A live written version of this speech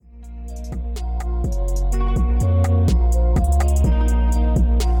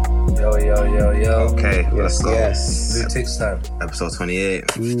Okay, let's go. Yes. Blue Ticks time. Episode 28.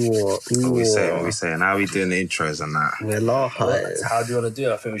 What we saying? How we doing the intros and that? We're live. How do you want to do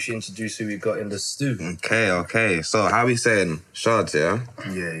it? I think we should introduce who we got in the stew. Okay. So how we saying? Shards, yeah?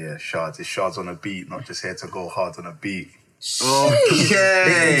 Yeah, Shards. It's Shards on a beat, not just here to go hard on a beat.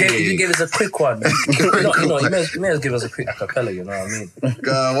 Okay. You gave us a quick one. You may as well give us a quick acapella, you know what I mean? 1,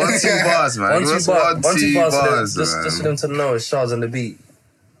 2 bars, man. 1, 2 bars. Just for them to know it's Shards on the beat.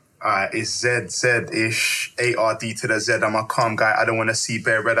 Alright, it's Z-ish, A-R-D to the Z. I'm a calm guy, I don't want to see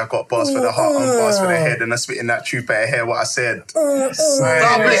bare red. I got bars for the heart and bars for the head. And I spit in that truth better hear what I said. Calm down.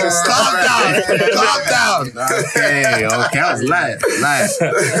 Okay, that was light.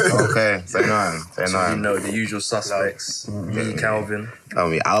 Okay, say no. You know, the usual suspects. Me, Calvin.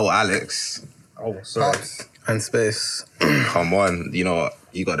 Alex. Oh, sorry. And Space. Come on, you know what?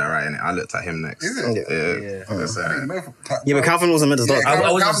 You got that right, innit? I looked at him next. Is it? Yeah. That's Yeah, but Calvin wasn't meant to start. I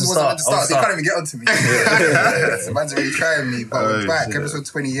was Calvin wasn't meant to start. So you can't even get onto me. So man's already trying me. But we're back, shit. episode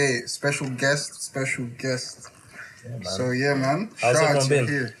 28. Special guest. Yeah, man. So yeah, man. How's Shout out everyone to been?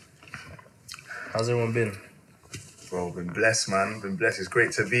 you here. How's everyone been? Bro, been blessed, man. Been blessed. It's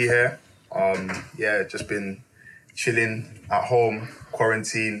great to be here. Just been chilling at home,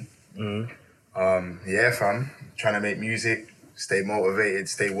 quarantine. Fam. Trying to make music, stay motivated,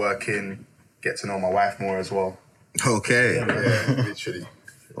 stay working, get to know my wife more as well. Okay. Yeah, literally.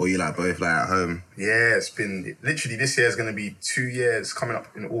 Or you like both like at home? Yeah, it's been literally this year is going to be 2 years, coming up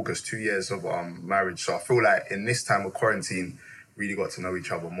in August, 2 years of marriage. So I feel like in this time of quarantine, really got to know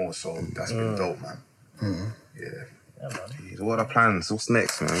each other more. So that's been dope, man. Yeah. Yeah, man. Jeez, what are the plans? What's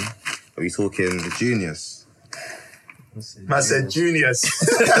next, man? Are we talking the juniors? Man said juniors.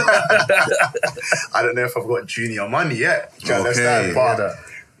 I don't know if I've got junior money yet. Do you understand? But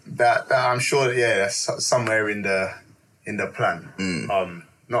that I'm sure, that's somewhere in the plan.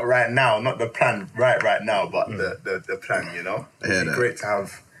 Not right now, not the plan right now, but the plan, you know? It'd be great to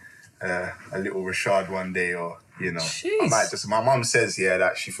have a little Rashad one day, or, you know. Jeez. I might just, my mum says,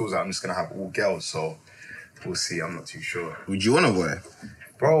 that she feels like I'm just going to have all girls, so we'll see. I'm not too sure. Would you want a boy?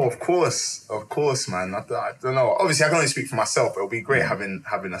 Bro, of course, man. I don't know. Obviously, I can only speak for myself. It'll be great having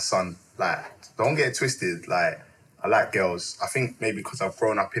a son. Like, don't get it twisted. Like, I like girls. I think maybe because I've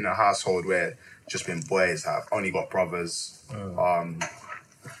grown up in a household where just been boys. I've only got brothers.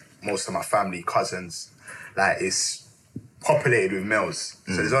 Most of my family, cousins, like, it's populated with males.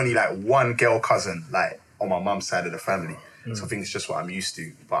 So there's only like one girl cousin, like, on my mum's side of the family. So I think it's just what I'm used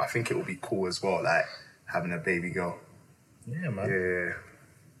to. But I think it will be cool as well, like, having a baby girl. Yeah, man. Yeah.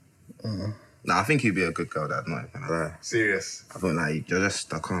 Nah, I think you'd be a good girl, Dad. Not gonna lie. Serious. I feel like you're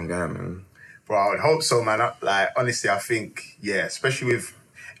just a calm guy, man. Bro, I would hope so, man. Honestly, I think, especially with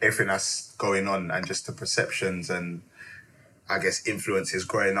everything that's going on and just the perceptions and, I guess, influences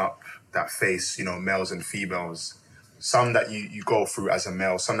growing up that face, males and females. Some that you go through as a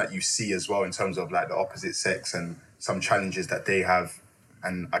male, some that you see as well in terms of, like, the opposite sex and some challenges that they have.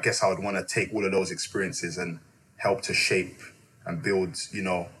 And I guess I would want to take all of those experiences and help to shape and build,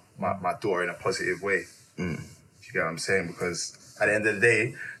 my daughter in a positive way. Do you get what I'm saying? Because at the end of the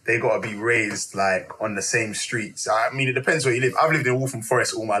day, they got to be raised like on the same streets. I mean, it depends where you live. I've lived in Waltham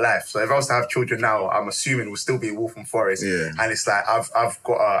Forest all my life. So if I was to have children now, I'm assuming it will still be in Waltham Forest. Yeah. And it's like, I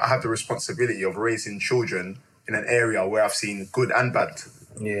have the responsibility of raising children in an area where I've seen good and bad.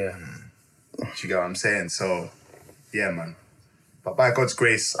 Yeah. Do you get what I'm saying? So, yeah, man. But by God's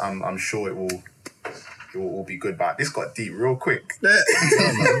grace, I'm sure it will all be good. But this got deep real quick.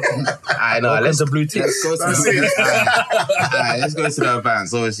 I know. Welcome to Blue Ticks. Let's go to the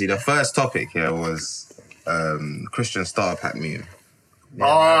events. Obviously, the first topic here was Christian starter pack meme. You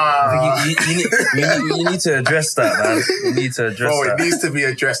need to address that, man. You need to address Bro, that. it needs to be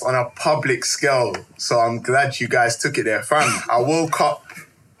addressed on a public scale. So I'm glad you guys took it there. Fam, I woke up,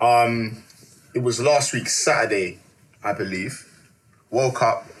 it was last week, Saturday, I believe. Woke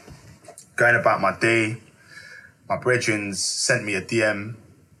up, going about my day. My brethren sent me a DM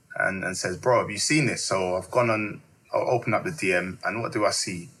and says, bro, have you seen this? So I've opened up the DM, and what do I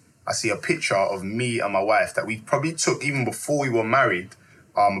see? I see a picture of me and my wife that we probably took even before we were married,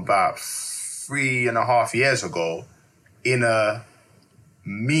 about 3.5 years ago, in a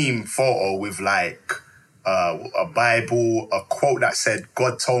meme photo with like a Bible, a quote that said,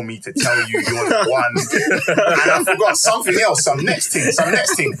 God told me to tell you you're the one. And I forgot something else, some next thing.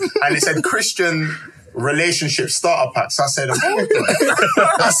 And it said Christian relationship starter pack. So I said,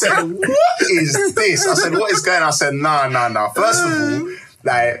 I said, what is this? I said, what is going on? I said, nah. First of all,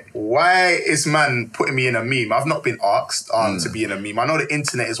 like, why is man putting me in a meme? I've not been asked to be in a meme. I know the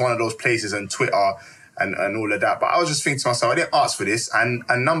internet is one of those places, and Twitter and all of that, but I was just thinking to myself, I didn't ask for this. And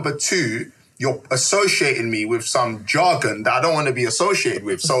number two, you're associating me with some jargon that I don't want to be associated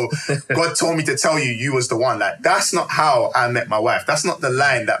with. So God told me to tell you, you was the one. Like, that's not how I met my wife. That's not the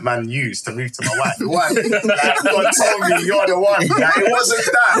line that man used to move to my wife. Like, God told me, you're the one. Like, it wasn't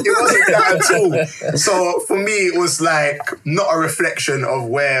that. It wasn't that at all. So for me, it was like not a reflection of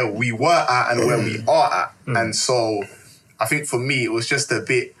where we were at and where we are at. And so I think for me, it was just a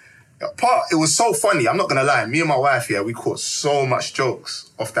bit... It was so funny. I'm not going to lie. Me and my wife, we caught so much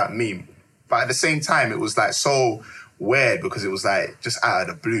jokes off that meme. But at the same time, it was like so weird because it was like just out of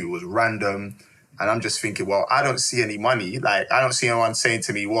the blue. It was random. And I'm just thinking, well, I don't see any money. Like, I don't see anyone saying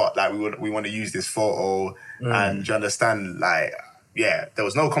to me, what? Like, we want to use this photo. And do you understand? Like, there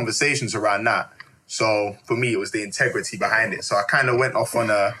was no conversations around that. So for me, it was the integrity behind it. So I kind of went off on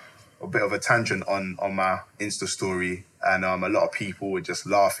a bit of a tangent on my Insta story. And a lot of people were just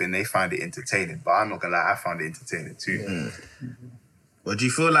laughing. They found it entertaining. But I'm not going to lie, I found it entertaining too. Well, do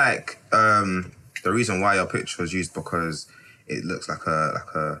you feel like the reason why your picture was used because it looks like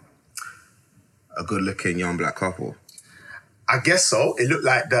a good-looking young black couple? I guess so. It looked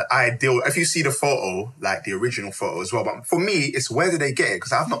like the ideal. If you see the photo, like the original photo as well. But for me, it's where did they get it?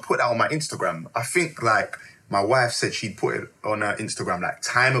 Because I've not put that on my Instagram. I think like my wife said she'd put it on her Instagram like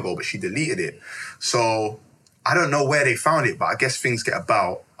time ago, but she deleted it. So I don't know where they found it, but I guess things get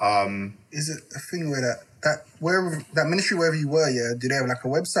about. Is it a thing where that ministry, wherever you were, do they have like a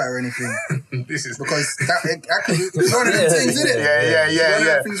website or anything? This is because it's one of the things, isn't it? Yeah. One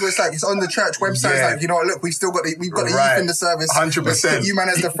of the things where it's like it's on the church website. It's like, you know what, look, we've got the youth in the service. 100%. You man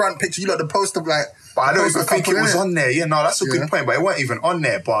as the front picture. You got the poster like. But I don't even think it was on there. Yeah, no, that's a good point. But it wasn't even on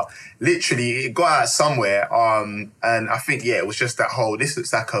there. But literally, it got out somewhere. And I think it was just that whole. This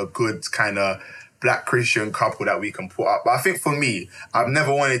looks like a good kind of black Christian couple that we can put up. But I think for me, I've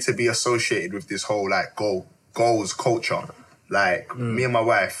never wanted to be associated with this whole like goals culture. Like me and my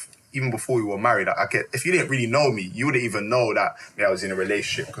wife, even before we were married, if you didn't really know me, you wouldn't even know that I was in a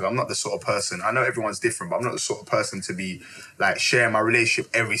relationship because I'm not the sort of person, I know everyone's different, but I'm not the sort of person to be like sharing my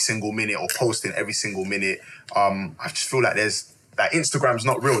relationship every single minute or posting every single minute. I just feel like Instagram's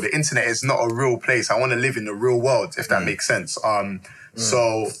not real. The internet is not a real place. I want to live in the real world, if that makes sense.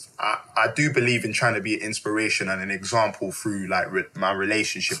 So I do believe in trying to be an inspiration and an example through like my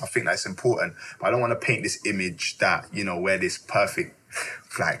relationship. I think that's important, but I don't want to paint this image that, we're this perfect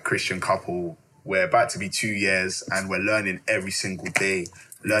like Christian couple. We're about to be 2 years and we're learning every single day,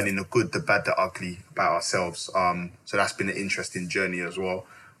 learning the good, the bad, the ugly about ourselves. So that's been an interesting journey as well.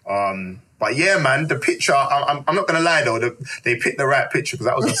 But yeah, man, the picture, I'm not going to lie though, they picked the right picture because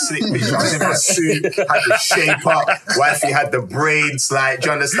that was a slick picture. I was in my suit, had the shape up, wifey had the braids, like, do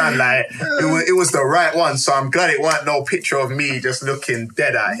you understand? Like, it was the right one. So I'm glad it weren't no picture of me just looking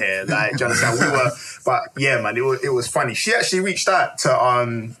dead out here. Like, do you understand? But yeah, man, it was funny. She actually reached out to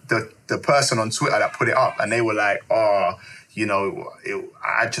the person on Twitter that put it up and they were like, I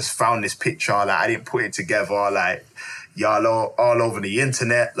just found this picture, like, I didn't put it together, like, y'all all over the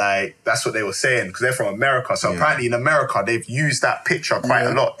internet, like that's what they were saying because they're from America. So apparently in America they've used that picture quite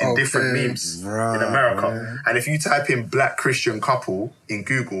a lot in different memes in America. And if you type in black Christian couple in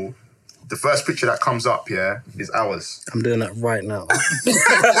Google, the first picture that comes up is ours. I'm doing that right now.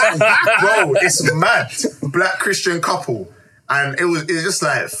 Bro, it's mad. Black Christian couple, and it was just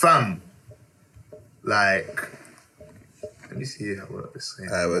like fam, like. Let me see what it's saying.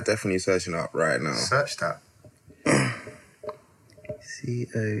 We're definitely searching up right now. Search that.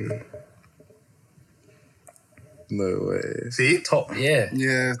 CA. No way. See? Top,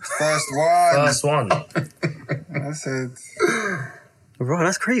 Yeah, first one. First one. I said. Bro,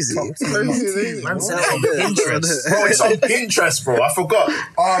 that's crazy. Man said it's on Pinterest. Bro, it's on Pinterest, bro. I forgot.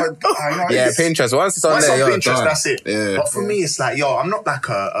 I know. Yeah, Pinterest. Once it's on Once there, on you're Pinterest, done. that's it. Yeah. But for me, it's like, I'm not like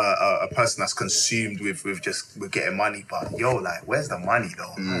a person that's consumed with getting money, but like, where's the money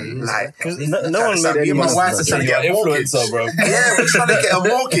though? Like, No one made me any and my money. wife are trying to get a mortgage. Influencer, bro. Yeah, we're trying to get a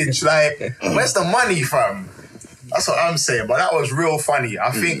mortgage. Like, where's the money from? That's what I'm saying. But that was real funny. I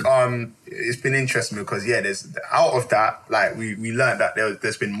think it's been interesting because there's out of that, like we learned that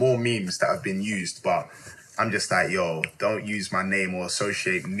there's been more memes that have been used, but I'm just like, don't use my name or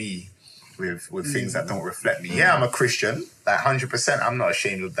associate me with things that don't reflect me. Yeah, I'm a Christian, like 100%. I'm not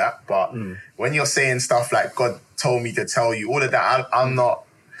ashamed of that. But when you're saying stuff like God told me to tell you, all of that,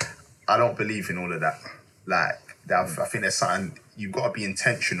 I don't believe in all of that. Like, I think there's something, you've got to be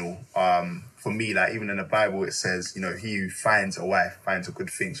intentional. For me, like even in the Bible, it says, he who finds a wife finds a good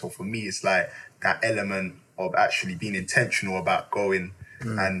thing. So for me, it's like that element of actually being intentional about going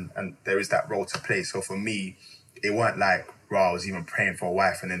and there is that role to play. So for me, it weren't like, I was even praying for a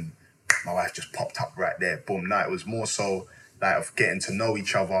wife and then my wife just popped up right there. Boom. No, it was more so like of getting to know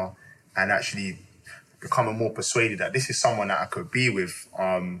each other and actually becoming more persuaded that this is someone that I could be with,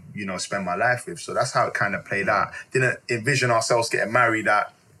 spend my life with. So that's how it kind of played out. Didn't envision ourselves getting married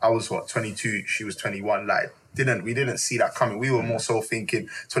at, I was 22, she was 21. We didn't see that coming. We were more so thinking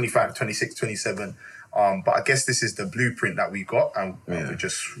 25, 26, 27. But I guess this is the blueprint that we got, and we're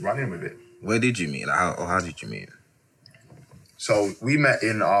just running with it. Where did you meet? How did you meet? So we met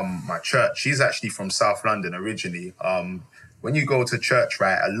in my church. She's actually from South London originally. When you go to church,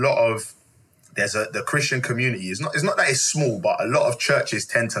 right, the Christian community. It's not that it's small, but a lot of churches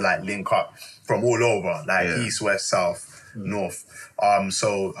tend to link up from all over, east, west, south, north.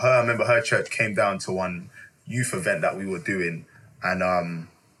 So I remember her church came down to one youth event that we were doing, and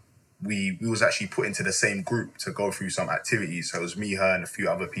we was actually put into the same group to go through some activities. So it was me, her, and a few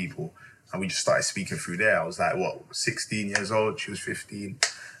other people, and we just started speaking through there. I was 16 years old. She was 15,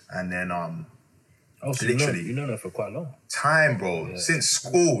 and then so literally, you known her for quite long. Time, bro. Yeah. Since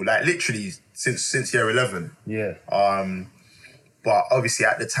school, literally since year 11. Yeah. But obviously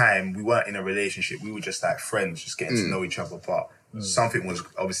at the time we weren't in a relationship. We were just friends, just getting to know each other. But something was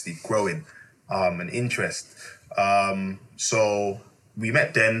obviously growing, an interest. So we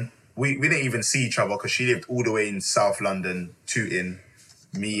met then. We didn't even see each other because she lived all the way in South London, Tooting.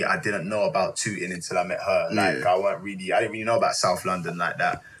 Me, I didn't know about Tooting until I met her. I didn't really know about South London like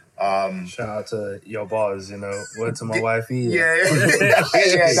that. Shout out to your bars, word to my wifey. Yeah,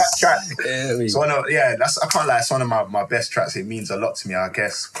 that track. Yeah, I can't lie, it's one of my best tracks. It means a lot to me, I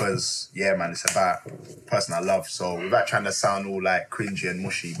guess, because, man, it's about the person I love. So without trying to sound all cringy and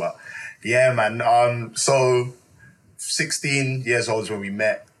mushy, but yeah, man. So 16 years old is when we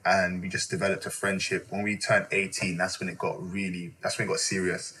met, and we just developed a friendship. When we turned 18, that's when it got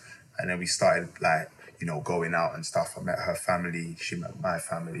serious. And then we started going out and stuff. I met her family, she met my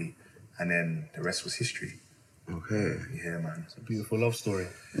family, and then the rest was history. Okay. Yeah, man. It's a beautiful love story.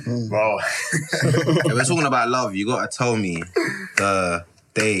 Bro. If we're talking about love, you gotta tell me the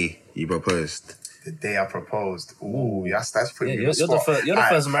day you proposed. The day I proposed. Ooh, that's pretty good. You're the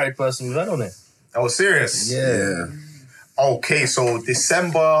first married person we've had on it. Oh, serious? Yeah. Okay, so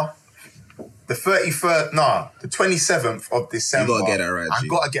December... The 27th of December. You gotta get that right, G. I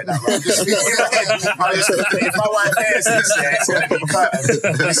gotta get that right. If my wife hears this, it's gonna be curtain.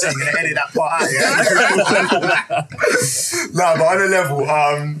 Listen, you're gonna edit that part out, yeah? No, but on a level,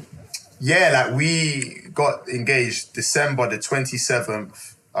 we got engaged December the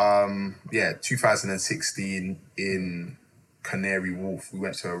 27th, 2016 in Canary Wharf. We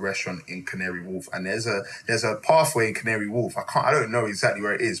went to a restaurant in Canary Wharf, and there's a pathway in Canary Wharf. I don't know exactly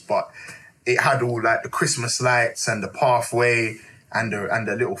where it is, but it had all the Christmas lights and the pathway and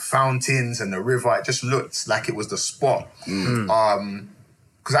the little fountains and the river. It just looked like it was the spot.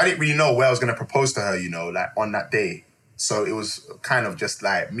 Because I didn't really know where I was going to propose to her, on that day. So it was kind of just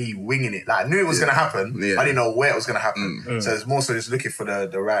me winging it. I knew it was going to happen. Yeah. I didn't know where it was going to happen. So it's more so just looking for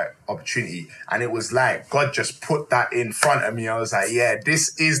the right opportunity. And it was God just put that in front of me. I was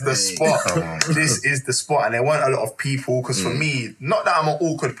this is the spot. This is the spot. And there weren't a lot of people. Because for me, not that I'm an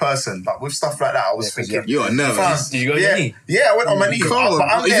awkward person, but with stuff like that, I was thinking... You are nervous. Did you go on your knee? Yeah, I went on my knee. But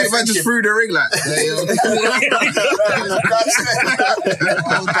I'm there thinking, just threw the ring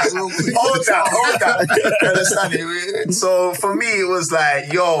Hold that. Understand it? So for me, it was I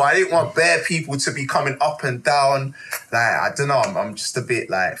didn't want bare people to be coming up and down. I don't know, I'm just a bit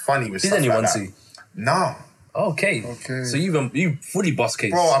funny with stuff like that. Did anyone see? No. Okay. So you fully bust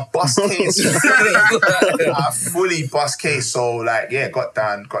case. Bro, I bust case. I fully bust case. So got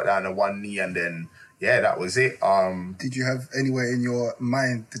down to one knee, and then that was it. Did you have anywhere in your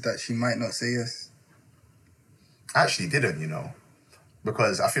mind that she might not say yes? I actually didn't,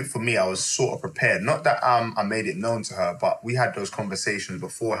 because I think for me, I was sort of prepared. Not that I made it known to her, but we had those conversations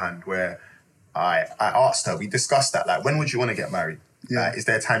beforehand where I asked her, we discussed that, when would you want to get married? Yeah. Is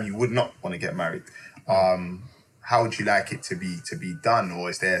there a time you would not want to get married? How would you like it to be done? Or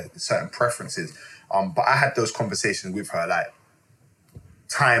is there certain preferences? But I had those conversations with her,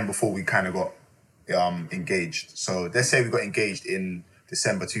 time before we kind of got engaged. So let's say we got engaged in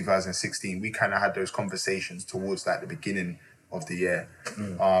December 2016. We kind of had those conversations towards the beginning of the year.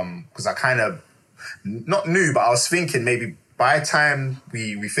 Because I kind of, not knew, but I was thinking maybe by the time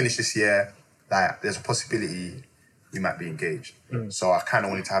we finish this year, there's a possibility we might be engaged. So I kind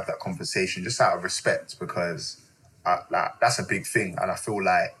of wanted to have that conversation just out of respect, because that's a big thing. And I feel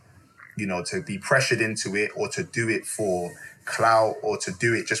to be pressured into it, or to do it for clout, or to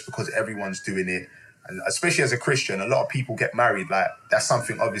do it just because everyone's doing it. And especially as a Christian, a lot of people get married. That's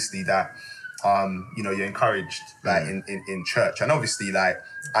something obviously that you're encouraged like in church. And obviously, like,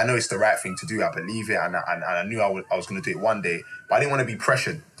 I know it's the right thing to do. I believe it, and I knew I was going to do it one day. But I didn't want to be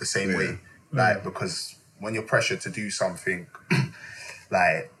pressured the same way, like, because when you're pressured to do something,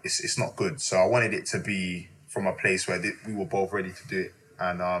 like, it's not good. So I wanted it to be from a place where we were both ready to do it.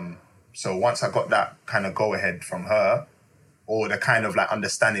 And so once I got that kind of go ahead from her, or the kind of like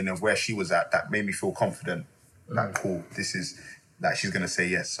understanding of where she was at, that made me feel confident. Like, cool, this is like, she's gonna say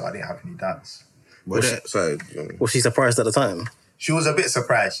yes. So I didn't have any doubts. So, Was she surprised at the time? She was a bit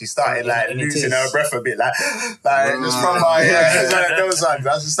surprised. She started like losing her breath a bit, like just from my those ones.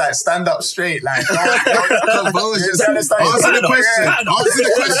 I was just like, stand up straight, like Answer the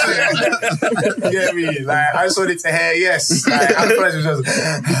question. You get me? Like, I just wanted to hear yes. Like, at first it was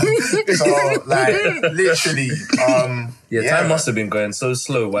just so like literally. Time must have been going so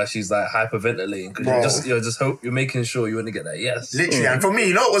slow while she's like hyperventilating because you're making sure you want to get that yes. Literally, and for me,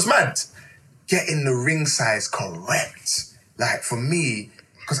 you know what was mad? Getting the ring size correct. Like, for me,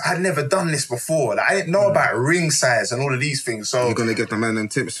 because I'd never done this before. Like, I didn't know about ring size and all of these things. So you're gonna get the man them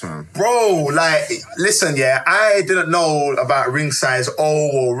tips, fam. Bro, like, listen, I didn't know about ring size O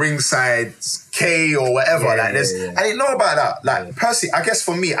or ring size K or whatever. I didn't know about that. Like, personally, I guess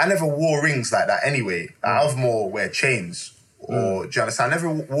for me, I never wore rings like that anyway. Like, I was more wear chains or, do you understand? I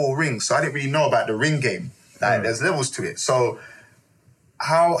never wore rings, so I didn't really know about the ring game. Like, there's levels to it. So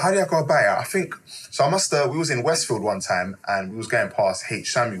how did I go about it? I think, so we was in Westfield one time and we was going past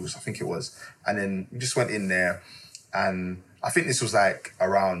H. Samuels, I think it was. And then we just went in there and I think this was like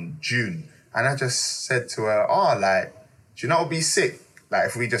around June. And I just said to her, like, do you know what would be sick? Like,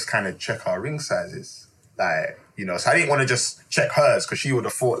 if we just kind of check our ring sizes. Like, so I didn't want to just check hers because she would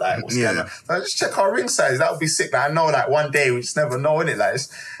have thought, like, what's going on? So I just check our ring size. That would be sick. Like, I know, like, one day we just never know, innit? Like,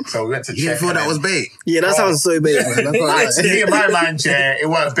 so we went to check. You didn't feel that was bait? Yeah, that sounds so bait, man. To me, in my mind, it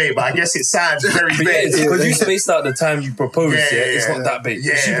weren't bait, but I guess it sounds very bait. Because you spaced out the time you proposed, it's not that bait.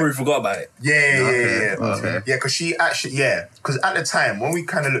 Yeah. She probably forgot about it. Yeah. Okay. Yeah, because she actually, because at the time, when we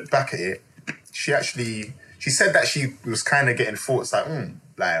kind of looked back at it, she said that she was kind of getting thoughts like,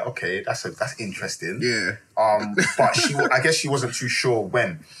 like, okay, that's interesting. Yeah. But I guess she wasn't too sure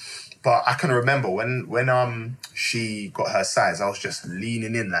when. But I can remember when she got her size, I was just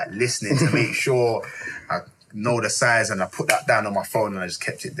leaning in, like, listening to make sure I know the size, and I put that down on my phone and I just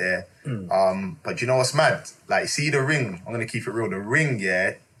kept it there. But you know what's mad? Like, see the ring, I'm gonna keep it real. The ring,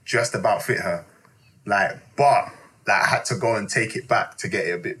 just about fit her. Like, but like, I had to go and take it back to get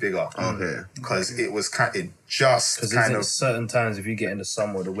it a bit bigger. Okay. Because it was Because certain times if you get into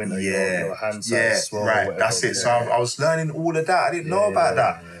summer or the winter, your hand size swell. Right, or whatever. that's it. So I was learning all of that. I didn't know about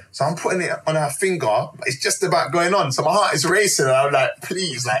that. So I'm putting it on her finger, but it's just about going on. So my heart is racing, and I'm like,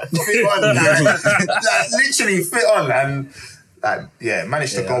 please, like, fit on. like, literally fit on. And like,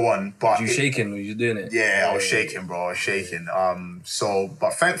 managed to go on. But you shaking when you doing it? Yeah, I was shaking, bro. I was shaking.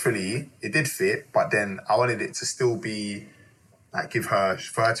 But thankfully it did fit. But then I wanted it to still be like, for her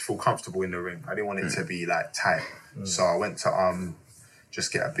to feel comfortable in the ring. I didn't want it to be like tight. So I went to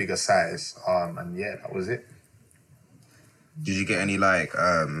just get a bigger size. And that was it. Did you get any like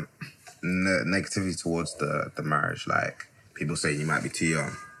negativity towards the marriage? Like, people saying you might be too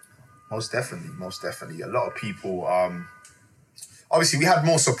young? Most definitely. A lot of people. Obviously, we had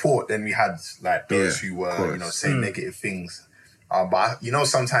more support than we had like those who were, saying negative things. But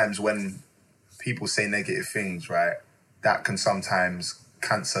sometimes when people say negative things, right, that can sometimes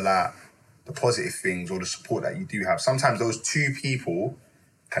cancel out the positive things or the support that you do have. Sometimes those two people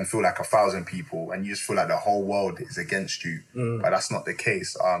can feel like 1,000 people, and you just feel like the whole world is against you. But that's not the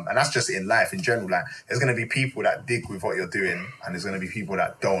case. And that's just in life in general. Like, there's going to be people that dig with what you're doing, and there's going to be people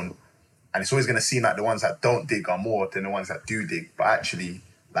that don't. And it's always going to seem like the ones that don't dig are more than the ones that do dig. But actually,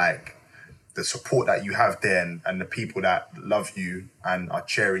 like, the support that you have there and the people that love you and are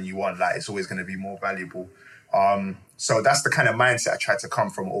cheering you on, like, it's always going to be more valuable. So that's the kind of mindset I tried to come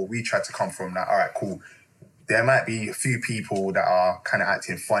from, or we tried to come from. That, all right, cool. There might be a few people that are kind of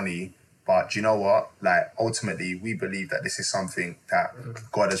acting funny, but do you know what? Like, ultimately, we believe that this is something that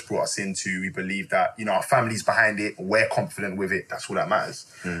God has brought us into. We believe that, our family's behind it. We're confident with it. That's all that matters.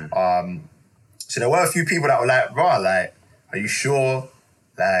 So there were a few people that were like, like, are you sure?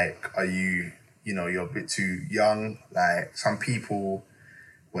 Like, are you, you're a bit too young? Like, some people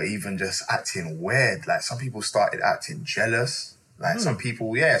were even just acting weird. Like, some people started acting jealous. Like, some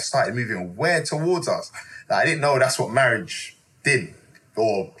people, started moving weird towards us. Like, I didn't know that's what marriage did,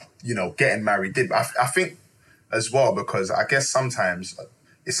 or, getting married did. But I think as well, because I guess sometimes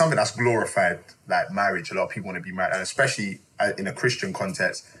it's something that's glorified, like marriage. A lot of people want to be married, and especially in a Christian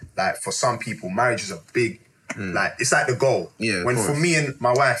context, like, for some people, marriage is a big Like, it's like the goal. Yeah, of when for course. me and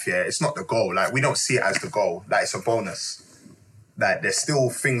my wife, yeah, it's not the goal. Like, we don't see it as the goal. Like, it's a bonus. Like, there's still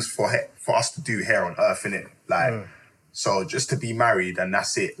things for us to do here on earth, innit? Like, so just to be married and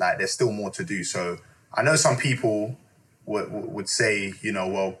that's it. Like, there's still more to do. So I know some people would say, you know,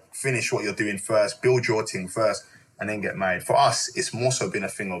 well, finish what you're doing first, build your thing first, and then get married. For us, it's more so been a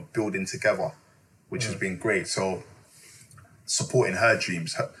thing of building together, which has been great. So supporting her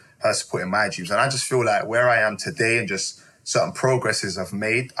dreams, her supporting my dreams. And I just feel like where I am today and just certain progresses I've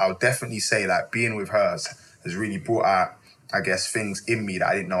made, I would definitely say like being with her has really brought out, I guess, things in me that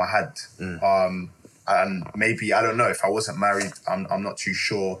I didn't know I had. And maybe, I don't know, if I wasn't married, I'm not too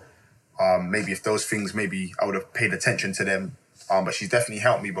sure. Maybe if those things, maybe I would have paid attention to them. But she's definitely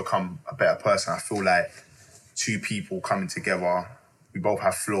helped me become a better person. I feel like two people coming together, we both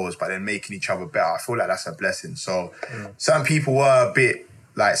have flaws, but then making each other better, I feel like that's a blessing. So certain people were a bit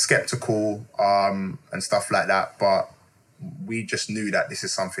like skeptical and stuff like that, but we just knew that this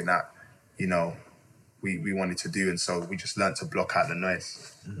is something that, you know, we wanted to do, and so we just learned to block out the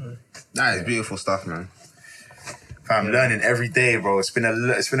noise. That is beautiful stuff, man. I'm learning every day, bro. It's been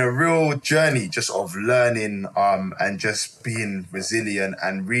a real journey just of learning and just being resilient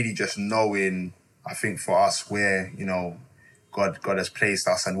and really just knowing, I think for us, where, you know, God has placed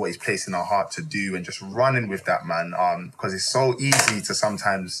us and what He's placed in our heart to do, and just running with that, man. Because it's so easy to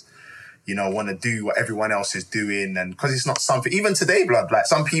sometimes, you know, want to do what everyone else is doing, and because it's not something. Even today, blood, like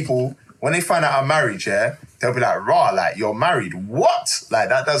some people, when they find out I'm married, yeah, they'll be like, "Rah, like you're married? What? Like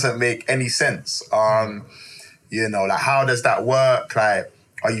that doesn't make any sense." You know, like how does that work? Like,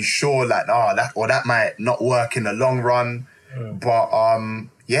 are you sure? Like, that might not work in the long run. But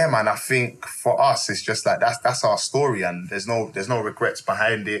yeah, man, I think for us, it's just like that's our story, and there's no regrets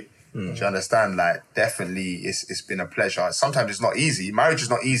behind it. Do you understand? Like, definitely, it's been a pleasure. Sometimes it's not easy. Marriage is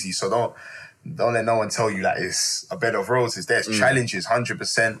not easy, so don't let no one tell you that it's a bed of roses. There's challenges,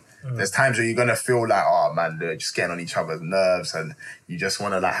 100%. There's times where you're gonna feel like, oh man, they're just getting on each other's nerves, and you just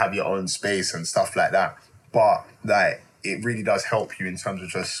want to like have your own space and stuff like that. But like, it really does help you in terms of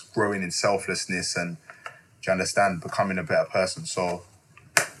just growing in selflessness and, do you understand, becoming a better person. So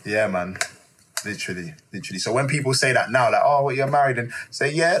yeah, man, literally. So when people say that now, like, oh, well, you're married, and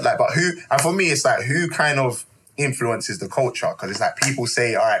say, yeah, like, but who? And for me, it's like, who kind of influences the culture? Because it's like people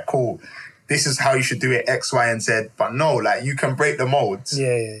say, all right, cool, this is how you should do it, X, Y, and Z. But no, like, you can break the molds,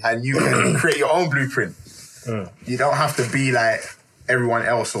 and you can create your own blueprint. You don't have to be like everyone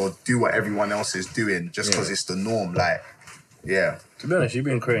else or do what everyone else is doing just because it's the norm. Like, yeah. To be honest, you've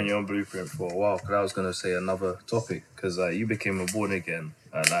been creating your own blueprint for a while. Because I was gonna say another topic, because you became a born again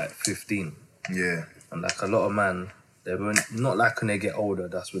at like 15. Yeah. And like a lot of man, they're not like when they get older,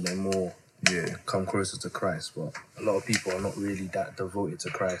 that's when they more come closer to Christ. But a lot of people are not really that devoted to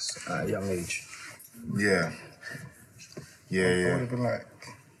Christ at a young age. Yeah. I would have been like,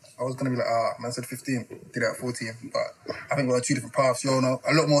 I was gonna be like, man said 15, did it at 14, but I think we're on two different paths. You're a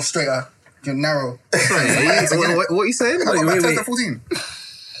lot more straighter, you're narrow. What are you saying? I got baptized at 14.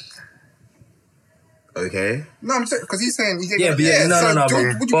 Okay. No, I'm saying, because he's saying he gave Yeah, me- but no.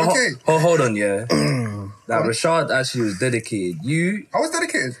 George, would you But okay? hold on, yeah. That Rashad actually was dedicated. I was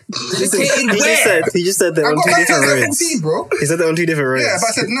dedicated. He just said that I on got two different baptized at roads. 14, bro. He said that on two different roads. Yeah, but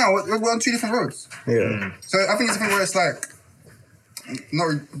I said no, we're on two different roads. Yeah. So I think it's a thing where it's like, not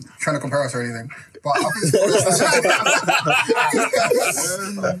really trying to compare us or anything, but I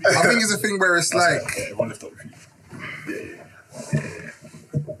think it's a thing where it's like,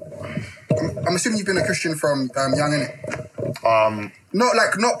 I'm assuming you've been a Christian from young, innit?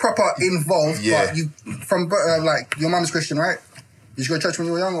 Not proper involved, but you from like your mum's Christian, right? Did you go to church when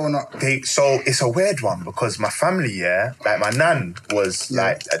you were young or not? So it's a weird one because my family, like my nan was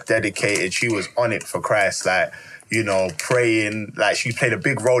like dedicated. She was on it for Christ, like, you know, praying. Like, she played a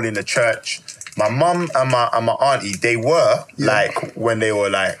big role in the church. My mum and my auntie, they were like when they were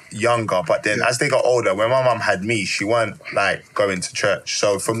like younger, but then as they got older, when my mum had me, she weren't like going to church.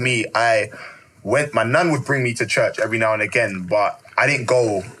 So for me, my nan would bring me to church every now and again, but I didn't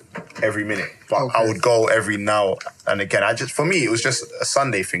go every minute. But I would go every now and again. For me, it was just a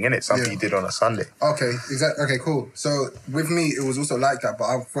Sunday thing, innit? Something you did on a Sunday. Okay, exactly. Okay, cool. So with me, it was also like that, but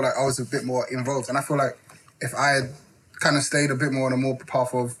I feel like I was a bit more involved, and I feel like if I had kind of stayed a bit more on a more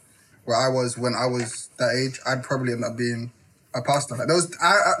path of where I was when I was that age, I'd probably end up being a pastor. Like, there was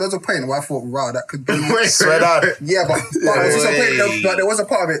a point where I thought, wow, that could be... Swear down. Yeah, but there was also a point, but there was a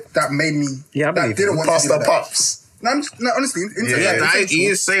part of it that made me... Yeah, I believe didn't want to Pastor do that. Pops. No, honestly, He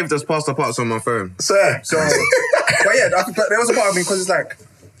is saved as Pastor Pops on my phone. Sir. So, but yeah, but there was a part of me because it's like,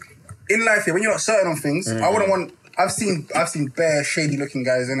 in life here, when you're not certain on things, I wouldn't want I've seen bare shady looking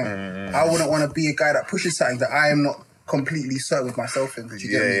guys in it. I wouldn't want to be a guy that pushes something that I am not completely certain with myself in. Do you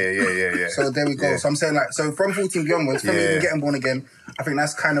get me? Yeah. So there we go. Yeah. So I'm saying like, so from 14 beyondwards, from even getting born again, I think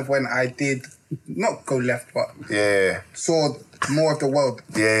that's kind of when I did not go left, but saw more of the world.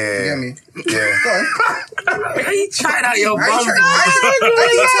 You get me? Yeah. Go on. How you trying out your bum? I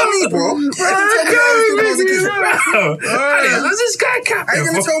didn't tell me, bro. I didn't tell me what I was doing when I was a kid. What's this guy Are capping?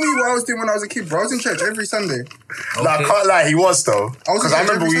 you gonna tell me what I was doing when I was a kid, bro? I was in church every Sunday. No, I can't lie, he was though. I was Because I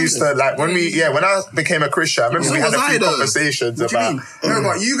remember every we used to, Sunday. like, when I became a Christian, I remember we had a few conversations What do you about. mean? No,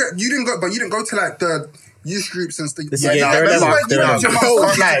 but you didn't go to like the youth groups and stuff. Yeah, they're you level, went- they're you level. went to your mum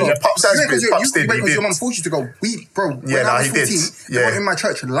forced you Can't to lie, go. Pops has Yeah, 'cause been- your- Pops you- did, wait, he 'cause your did. mum forced you to go. Bro, when Yeah, I was he did. 14, everyone in my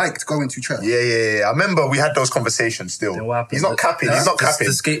church liked going to church. Yeah. I remember we had those conversations still. Then what happened? He's not capping. He's not capping.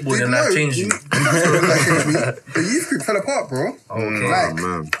 The skateboarding Dude, life no, changed you. The youth group fell apart, bro. Okay. Like,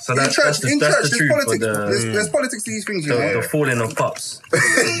 man. So in that's church, the truth for politics. the, There's politics to these things, you know. the falling of pops.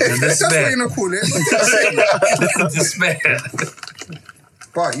 That's what Despair. you're gonna call it. Despair.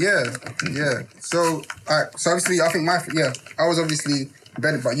 But yeah. So, alright. So obviously, I think I was obviously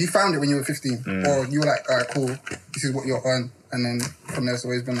better, but you found it when you were 15, or you were like, alright, cool. This is what you're on, and then from there, it's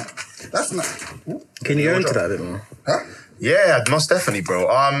always been like, that's not. Can you go into that a bit more? Huh? Yeah, most definitely, bro.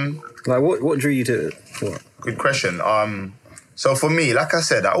 Like, what drew you to it? What? Good question. So for me, like I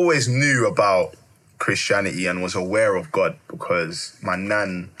said, I always knew about Christianity and was aware of God because my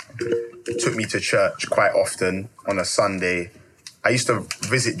nan took me to church quite often on a Sunday. I used to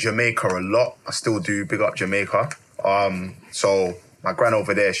visit Jamaica a lot. I still do. Big up Jamaica. So my gran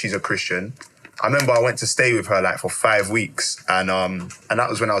over there, she's a Christian. I remember I went to stay with her like for 5 weeks, and that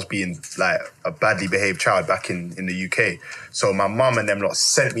was when I was being like a badly behaved child back in the UK. So my mum and them lot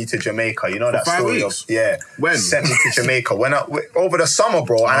sent me to Jamaica. You know that 5 story weeks? of When? sent me to Jamaica over the summer,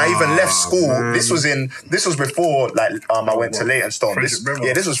 bro. And I even left school. Man. This was before like I went to Leytonstone.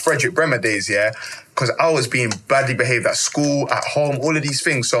 This was Frederick Bremer days, yeah. Because I was being badly behaved at school, at home, all of these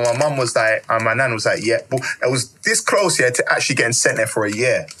things. So my mum was like, and my nan was like, yeah, but I was this close, yeah, to actually getting sent there for a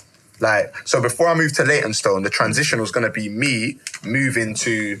year. Like, so before I moved to Leytonstone, the transition was going to be me moving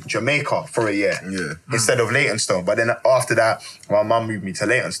to Jamaica for a year instead of Leytonstone. But then after that, my mum moved me to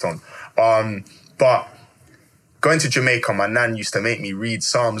Leytonstone. But going to Jamaica, my nan used to make me read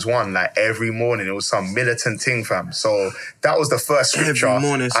Psalms 1 like every morning. It was some militant thing, fam. So that was the first scripture. Every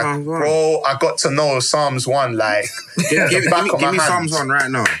morning, Psalms 1. Bro, I got to know Psalms 1 like Give me hand. Psalms 1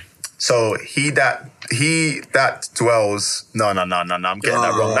 right now. So he that dwells. No, I'm getting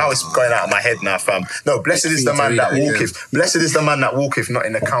that wrong. Now it's going out of my head now, fam. No, blessed is the man that walketh. Blessed is the man that walketh not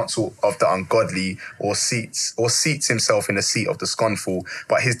in the counsel of the ungodly, or seats himself in the seat of the scornful,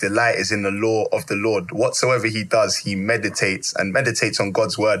 but his delight is in the law of the Lord. Whatsoever he does, he meditates on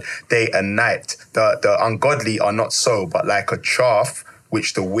God's word day and night. The ungodly are not so, but like a chaff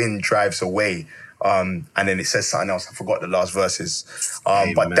which the wind drives away. And then it says something else. I forgot the last verses.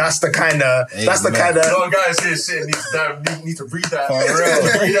 But that's the kind of. A lot of guys here sitting need to read that.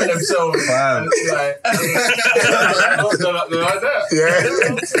 Read that themselves.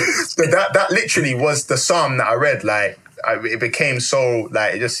 That literally was the psalm that I read. Like, it became so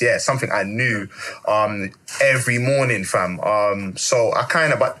like something I knew every morning, fam. So I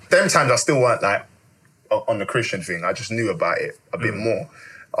kind of, but them times I still weren't like on the Christian thing. I just knew about it a bit more.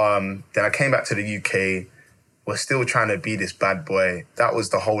 Then I came back to the UK. Was still trying to be this bad boy. That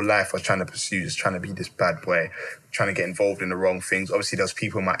was the whole life I was trying to pursue, just trying to be this bad boy, trying to get involved in the wrong things. Obviously, there was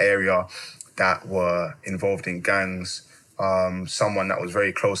people in my area that were involved in gangs. Someone that was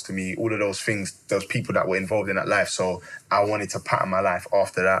very close to me. All of those things, those people that were involved in that life. So I wanted to pattern my life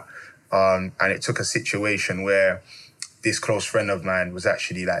after that. And it took a situation where this close friend of mine was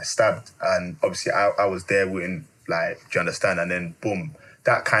actually like stabbed. And obviously I was there wouldn't like, do you understand? And then boom,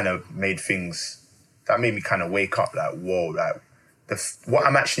 that kind of made me kind of wake up like, whoa, like what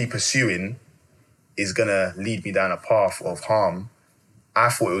I'm actually pursuing is gonna lead me down a path of harm. I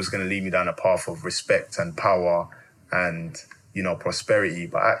thought it was gonna lead me down a path of respect and power and, prosperity,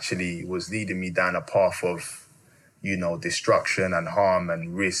 but actually it was leading me down a path of, destruction and harm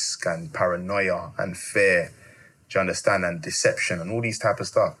and risk and paranoia and fear, do you understand? And deception and all these type of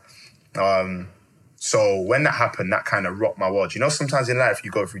stuff. So when that happened, that kind of rocked my world. Sometimes in life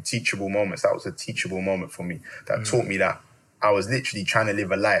you go through teachable moments. That was a teachable moment for me that taught me that I was literally trying to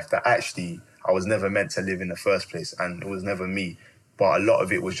live a life that actually I was never meant to live in the first place, and it was never me. But a lot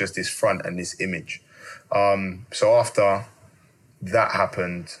of it was just this front and this image. So after that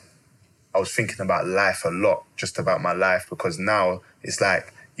happened, I was thinking about life a lot, just about my life, because now it's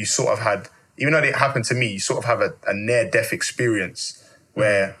like you sort of had, even though it happened to me, you sort of have a near-death experience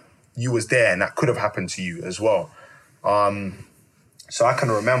where you was there and that could have happened to you as well. So I can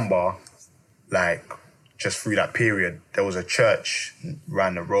remember, like, just through that period, there was a church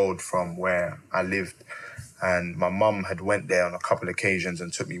around the road from where I lived, and my mum had went there on a couple of occasions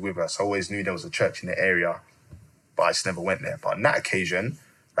and took me with her. So I always knew there was a church in the area, but I just never went there. But on that occasion,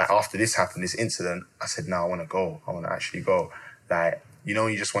 like after this happened, this incident, I said, no, I want to go. I want to actually go. Like, you know,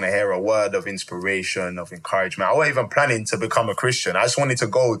 you just want to hear a word of inspiration, of encouragement. I wasn't even planning to become a Christian. I just wanted to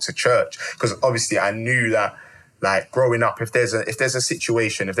go to church because obviously I knew that, like, growing up, if there's a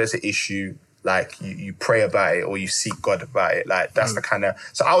situation, if there's an issue, like, you pray about it or you seek God about it. Like, that's the kind of...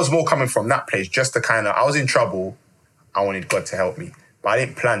 So I was more coming from that place, just to kind of... I was in trouble. I wanted God to help me. But I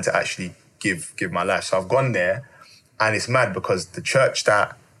didn't plan to actually give my life. So I've gone there, and it's mad because the church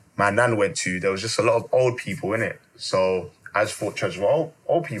that my nan went to, there was just a lot of old people in it. So I just thought church for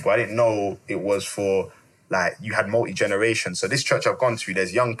old people. I didn't know it was for, like, you had multi-generation. So this church I've gone to,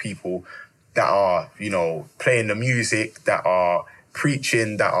 there's young people that are, you know, playing the music, that are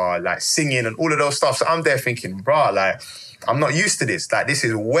preaching, that are, like, singing and all of those stuff. So I'm there thinking, bruh, like, I'm not used to this. Like, this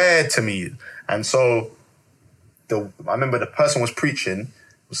is weird to me. And so I remember the person was preaching,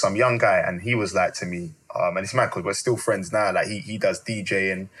 was some young guy, and he was like to me, and it's mad because we're still friends now. Like, he does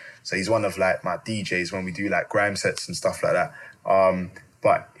DJing, so he's one of, like, my DJs when we do, like, grime sets and stuff like that.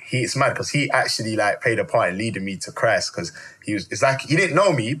 But it's mad because he actually, like, played a part in leading me to Christ, because it's like he didn't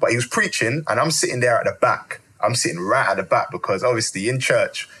know me, but he was preaching, and I'm sitting there at the back. I'm sitting right at the back because obviously in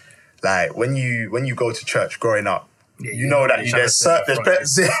church, like, when you go to church growing up, you know that there's certain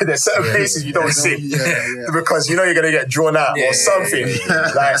places you don't sit because you know you're gonna get drawn out or something.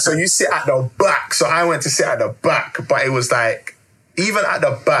 Like, so you sit at the back. So I went to sit at the back, but it was like, even at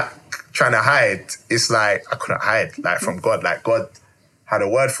the back trying to hide, it's like I couldn't hide, like, from God. Like, God had a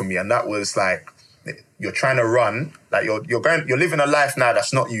word for me, and that was like, you're trying to run, like, you're living a life now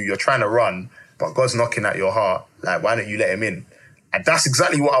that's not you. You're trying to run, but God's knocking at your heart. Like, why don't you let him in? And that's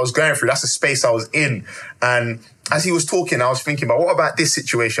exactly what I was going through. That's the space I was in. And as he was talking, I was thinking, but what about this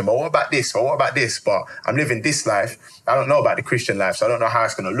situation? But what about this? But what about this? But I'm living this life. I don't know about the Christian life, so I don't know how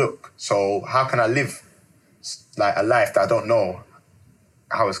it's going to look. So how can I live, like, a life that I don't know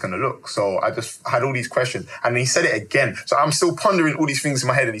how it's going to look? So I just had all these questions. And he said it again. So I'm still pondering all these things in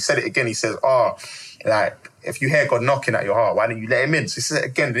my head. And he said it again. He says, like, if you hear God knocking at your heart, why don't you let him in? So he says it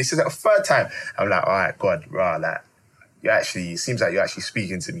again. And he says it a third time. I'm like, all right, God, rah, like, it seems like you're actually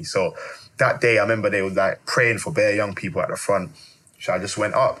speaking to me. So that day, I remember they were, like, praying for bare young people at the front. So I just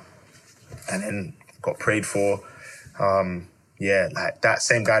went up and then got prayed for. Like, that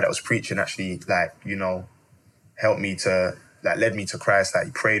same guy that was preaching actually, like, you know, helped me to, like, led me to Christ. Like,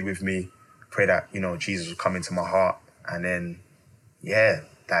 he prayed with me, prayed that, you know, Jesus would come into my heart. And then,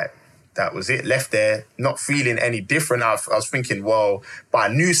 that was it. Left there, not feeling any different. I was thinking, well, but I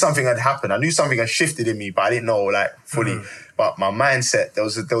knew something had happened. I knew something had shifted in me, but I didn't know, like, fully. But my mindset, there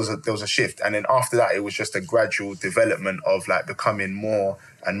was a shift. And then after that, it was just a gradual development of, like, becoming more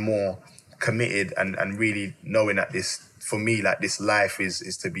and more committed and really knowing that this, for me, like, this life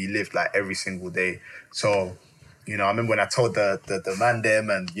is to be lived, like, every single day. So, you know, I remember when I told the man them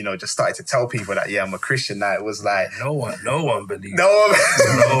and, you know, just started to tell people that, I'm a Christian now, it was like... No one believed no one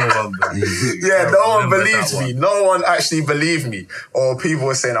believed no one believed me. No one actually believed me. Or people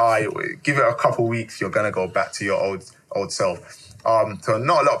were saying, give it a couple weeks, you're going to go back to your old self. So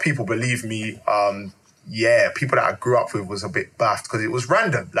not a lot of people believed me. People that I grew up with was a bit baffed because it was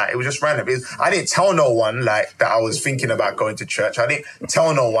random. Like, it was just random. I didn't tell no one, like, that I was thinking about going to church. I didn't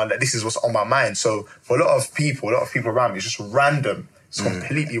tell no one that this is what's on my mind. So for a lot of people around me, it's just random. It's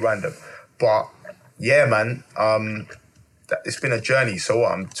completely random. But yeah, man, it's been a journey. So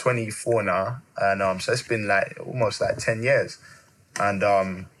I'm 24 now, and so it's been, like, almost, like, 10 years.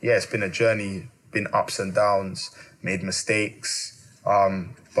 And it's been a journey, been ups and downs, made mistakes,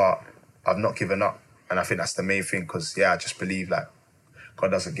 but I've not given up. And I think that's the main thing, because, I just believe, like,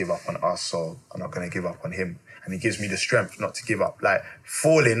 God doesn't give up on us, so I'm not going to give up on him. And he gives me the strength not to give up. Like,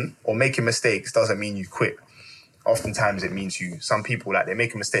 falling or making mistakes doesn't mean you quit. Oftentimes it means some people, like, they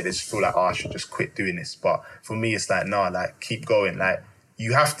make a mistake, they just feel like, I should just quit doing this. But for me, it's like, no, like, keep going. Like,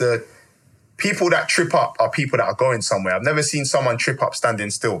 you have to... People that trip up are people that are going somewhere. I've never seen someone trip up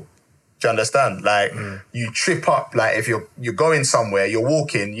standing still. Do you understand? Like, you trip up, like, if you're going somewhere, you're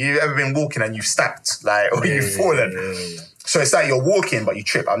walking, you ever been walking and you've stacked, like, or you've fallen. So it's like you're walking, but you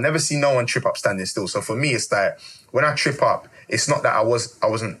trip. I've never seen no one trip up standing still. So for me, it's like, when I trip up, it's not that I was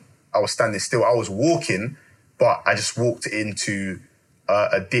standing still. I was walking, but I just walked into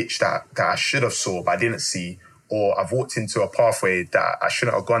a ditch that I should have saw, but I didn't see. Or I've walked into a pathway that I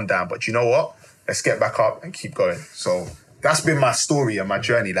shouldn't have gone down. But you know what? Let's get back up and keep going. So that's been my story and my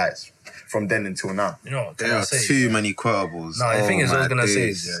journey. Like, from then until now. You know what? There are too many quotables. No, the thing is, I was gonna say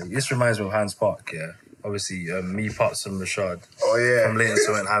days. is, this reminds me of Hans Park. Yeah, obviously, me, Potts, and Rashad Oh yeah. from Leighton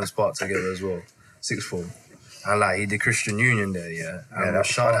went Hans Park together as well, sixth form. And like he did Christian Union there, yeah. And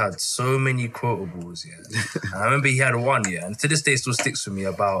that's Rashad hard. had so many quotables, yeah. And I remember he had one, yeah, and to this day it still sticks with me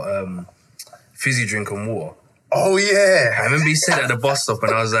about fizzy drink and water. Oh yeah. I remember he said it at the bus stop,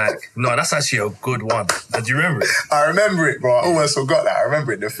 and I was like, no, that's actually a good one. Do you remember it? I remember it, bro. I almost forgot that. I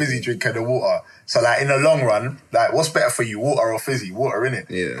remember it, the fizzy drink and the water. So, like, in the long run, like, what's better for you, water or fizzy? Water, innit?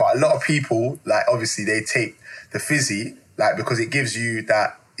 Yeah. But a lot of people, like, obviously, they take the fizzy, like, because it gives you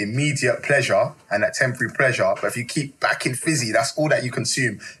that immediate pleasure and that temporary pleasure. But if you keep back in fizzy, that's all that you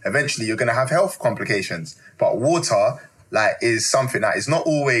consume. Eventually, you're going to have health complications. But water, like, is something that is not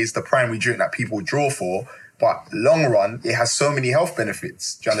always the primary drink that people draw for. But long run, it has so many health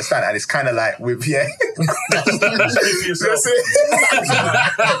benefits. Do you understand? And it's kind of like with, yeah. That's it. Yeah,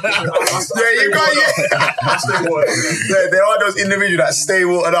 you got it. Yeah, there are those individuals that stay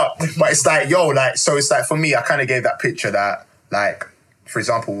watered up. But it's like, yo, like, so it's like, for me, I kind of gave that picture that, like, for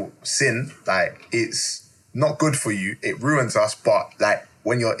example, sin, like, it's not good for you. It ruins us. But, like,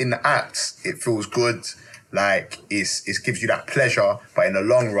 when you're in the act, it feels good. Like, it gives you that pleasure. But in the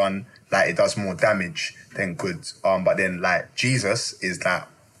long run, like, it does more damage than good. But then, like, Jesus is that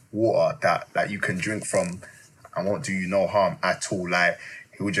water that like you can drink from and won't do you no harm at all. Like,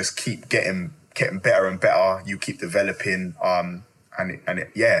 it will just keep getting better and better. You keep developing. And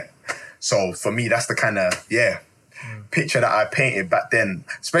it, yeah. So for me, that's the kind of, picture that I painted back then.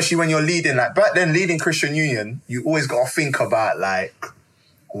 Especially when you're leading, like, back then, leading Christian Union, you always got to think about, like,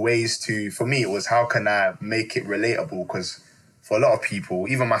 ways to, for me, it was how can I make it relatable? Because for a lot of people,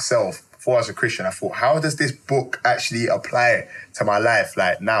 even myself, before I was a Christian, I thought, how does this book actually apply to my life?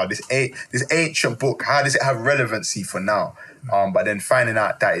 Like now, this ancient book, how does it have relevancy for now? But then finding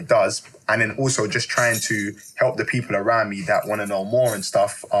out that it does, and then also just trying to help the people around me that want to know more and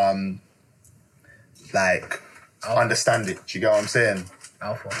stuff, like understand it. Do you get what I'm saying?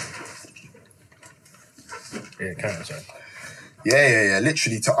 Alpha. Yeah, carry on, sorry. Yeah.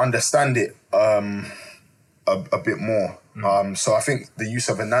 Literally to understand it a bit more. So I think the use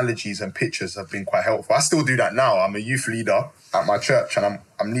of analogies and pictures have been quite helpful. I still do that now. I'm a youth leader at my church, and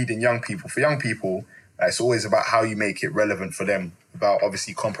I'm leading young people. For young people, it's always about how you make it relevant for them, without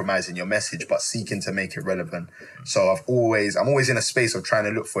obviously compromising your message, but seeking to make it relevant. So I'm always in a space of trying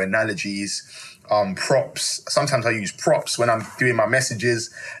to look for analogies, props. Sometimes I use props when I'm doing my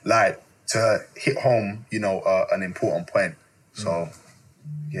messages, like to hit home, an important point. So,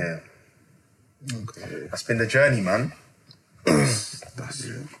 yeah. Okay. That's been the journey, man. That's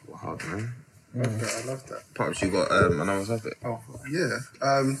wild, man. I love that. Perhaps you got another topic. Oh, yeah.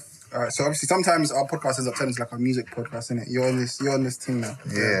 All right, so obviously sometimes our podcast ends up turning into like a music podcast, innit? You're on this team now.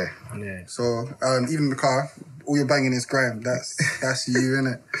 Yeah. So even in the car, all you're banging is grime. That's you,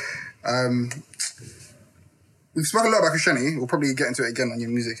 innit? We've spoken a lot about Christianity. We'll probably get into it again on your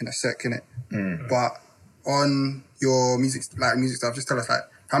music in a sec, innit? But on your music stuff, just tell us like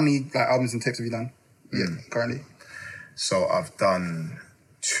how many like albums and tapes have you done? Yeah, currently. So I've done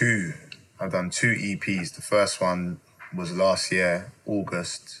two EPs. The first one was last year,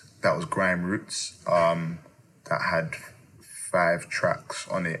 August. That was Grime Roots. That had 5 tracks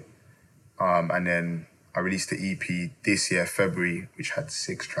on it. And then I released the EP this year, February, which had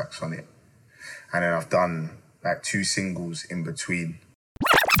 6 tracks on it. And then I've done like 2 singles in between.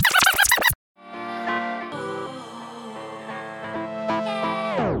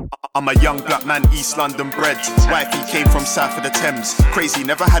 I'm a young black man, East London bred. Wifey came from south of the Thames. Crazy,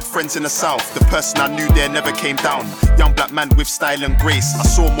 never had friends in the south. The person I knew there never came down. Young black man with style and grace. I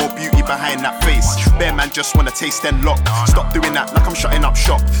saw more beauty behind that face. Bear man just wanna taste and lock. Stop doing that like I'm shutting up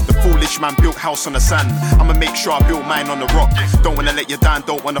shop. The foolish man built house on the sand. I'ma make sure I built mine on the rock. Don't wanna let you down,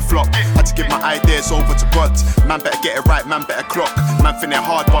 don't wanna flop. Had to give my ideas over to God. Man better get it right, man better clock. Man think they're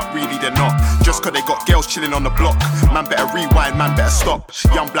hard, but really they're not. Just cause they got girls chilling on the block. Man better rewind, man better stop.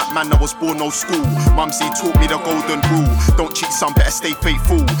 Young black man, I was born no school. Mumsy taught me the golden rule. Don't cheat, son, better stay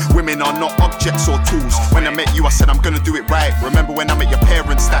faithful. Women are not objects or tools. When I met you, I said I'm gonna do it right. Remember when I met your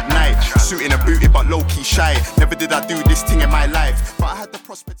parents that night? Suited and booted, but low-key shy. Never did I do this thing in my life, but I had the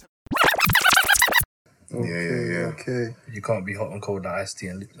prospect. Yeah. Okay. You can't be hot and cold like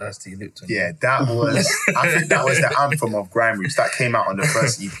Ice-T Lipton. Yeah, that was, I think that was the anthem of Grime Roots. That came out on the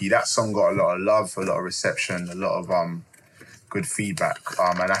first EP. That song got a lot of love, a lot of reception, a lot of good feedback.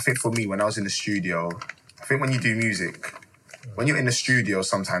 And I think for me, when I was in the studio, I think when you do music, when you're in the studio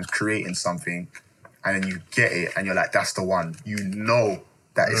sometimes creating something and then you get it and you're like, that's the one. You know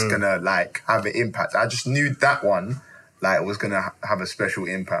that it's gonna like have an impact. I just knew that one like was gonna have a special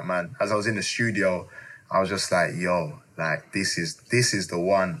impact, man. As I was in the studio, I was just like, yo, like this is the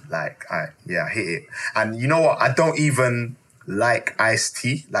one. Like I hit it. And you know what? I don't even like iced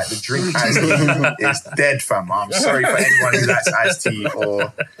tea. Like the drink iced tea is dead, fam. I'm sorry for anyone who likes iced tea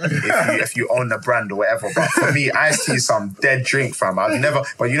or if you own the brand or whatever. But for me, iced tea is some dead drink, fam. I've never.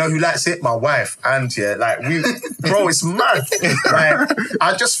 But you know who likes it? My wife. And yeah, like bro, it's mad. Like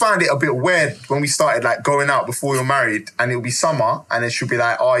I just found it a bit weird when we started like going out before we were married, and it'll be summer, and then she'll be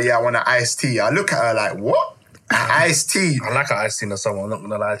like, "Oh yeah, I want an iced tea." I look at her like, "What? Iced tea?" I like an iced tea in the summer, I'm not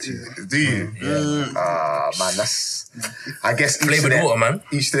gonna lie to you. Do you? Yeah. Man, that's. I guess Flavored water, man.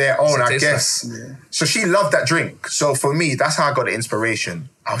 Each to their own, What's it I taste guess. like? Yeah. So she loved that drink. So for me, that's how I got the inspiration.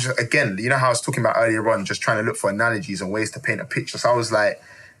 I was just, again, you know how I was talking about earlier on, just trying to look for analogies and ways to paint a picture. So I was like,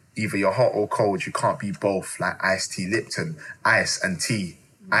 either you're hot or cold, you can't be both. Like iced tea, Lipton, ice and tea.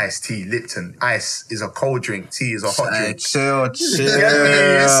 Iced tea, Lipton. Ice is a cold drink, tea is a hot drink. Chill. You get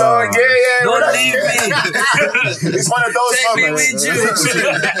me? So yeah. Don't leave me. It's one of those Take me moments. with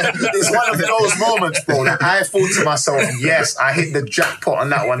you. It's one of those moments, bro, that I thought to myself, yes, I hit the jackpot on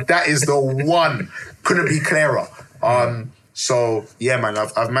that one. That is the one. Couldn't be clearer. So yeah, man,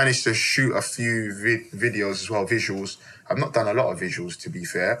 I've managed to shoot a few videos as well, visuals. I've not done a lot of visuals, to be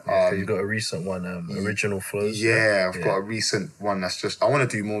fair. So you got a recent one, Original Flows. Yeah, I've got a recent one that's just. I want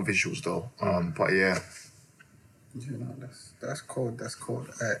to do more visuals though. But yeah. You know, that's cold. That's cold.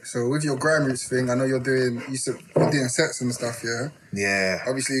 Alright, so with your grime roots thing, I know you're doing sets and stuff. Yeah. Yeah.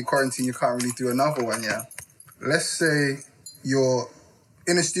 Obviously, in quarantine, you can't really do another one. Yeah. Let's say you're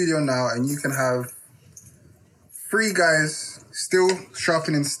in a studio now, and you can have 3 guys still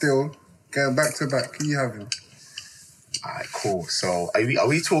sharpening steel, going back to back. Can you have him? Alright, cool. So are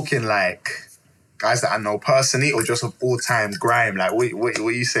we talking like guys that I know personally or just of all-time grime? Like what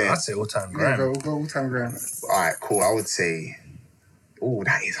are you saying? I'd say all-time Yeah, grime. go all-time grime. Alright, cool. I would say, oh,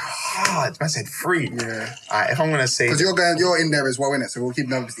 that is hard. I said 3. Yeah. Alright, if I'm gonna say, Because you're in there as well, innit? So we'll keep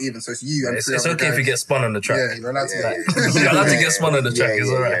numbers even. So it's you and It's 3 other okay if you guys. get spun on the track. Yeah, you're allowed to. You're allowed to get spun on the track, it's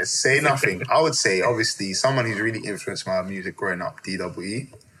alright. Yeah. Say nothing. I would say, obviously, someone who's really influenced my music growing up, DWE.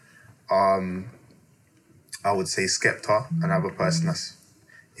 I would say Skepta, another person that's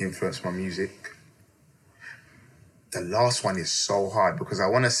influenced my music. The last one is so hard because I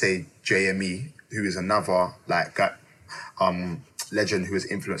want to say JME, who is another like legend who has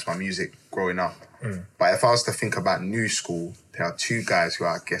influenced my music growing up. But if I was to think about new school, there are 2 guys who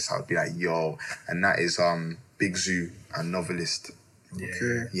I guess I would be like, yo, and that is Big Zoo and Novelist.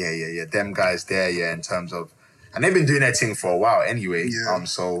 Okay. Yeah. Them guys there, yeah, in terms of, and they've been doing their thing for a while anyway. Yeah.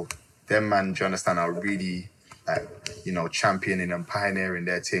 So them, man, do you understand, are really like, you know, championing and pioneering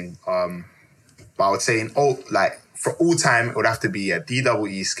their thing. But I would say for all time, it would have to be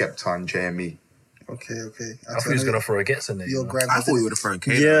DWE, Skepta, and JME. Okay. I thought he was going to throw a Gets in there. Your You know? grime. I thought you would have thrown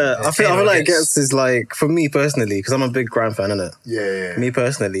Kano. Yeah, I feel Kano like Gets- Gets is like, for me personally, because I'm a big grime fan, innit? Yeah. Me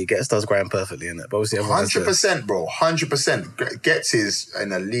personally, Gets does grime perfectly, innit? But obviously everyone has their- 100%, bro. 100%. Gets is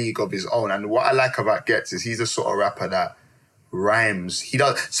in a league of his own. And what I like about Gets is he's the sort of rapper that rhymes. He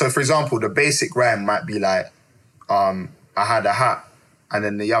does. So, for example, the basic rhyme might be like, I had a hat, and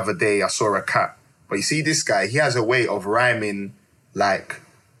then the other day I saw a cat. But you see this guy, he has a way of rhyming like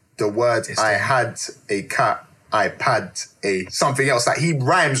the words, I had a cat, I pad a something else. Like he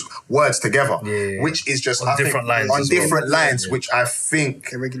rhymes words together, Yeah. which is just On I think, different lines on as well. different lines, Yeah. which I think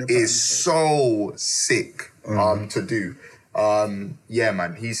Irregular is patterns. so sick to do. Yeah,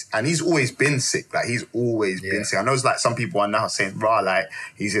 man. He's always been sick. Like he's always been sick. I know it's like some people are now saying, "Rah, like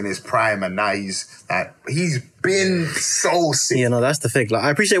he's in his prime," and now he's been so sick. Yeah, no, that's the thing. Like, I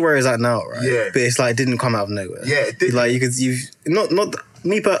appreciate where he's at now, right? Yeah. But it's like, it didn't come out of nowhere. Yeah, it didn't. Like, you've not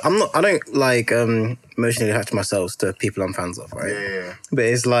me, but I don't like emotionally attach myself to people I'm fans of, right? Yeah. But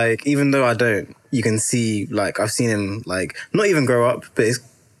it's like, even though I don't, you can see, like, I've seen him, like, not even grow up, but it's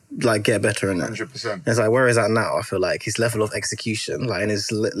like get better in it. 100%. It's like, where is that now? I feel like his level of execution, like in his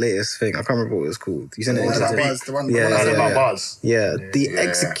latest thing, I can't remember what it was called. You sent it The one into about the- bars, the one Yeah, That's yeah, about yeah. bars. Yeah, the Yeah.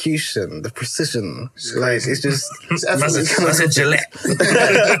 execution, the precision, It's like crazy. it's just It's effortless. That's a Gillette.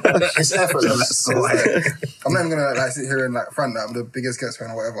 It's effortless. I'm not even gonna like sit here and like front that I'm the biggest Gets fan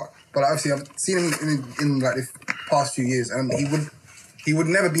or whatever. But obviously I've seen him in like the past few years, and he would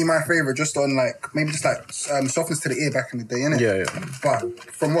never be my favorite just on like maybe just like softness to the ear back in the day, innit? Yeah. But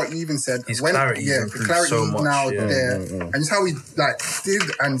from what you even said, His clarity's the improved clarity so much, now yeah. there, and just how he like did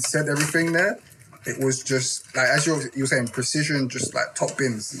and said everything there. It was just like as you were saying, precision, just like top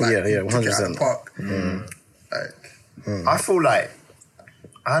bins. Like, Yeah, he took it out of 100%. the park. Like, I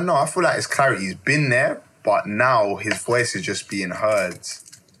feel like his clarity's been there, but now his voice is just being heard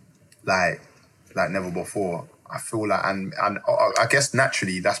like never before. I feel like, and I guess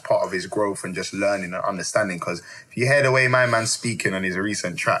naturally that's part of his growth and just learning and understanding. Because if you hear the way my man's speaking on his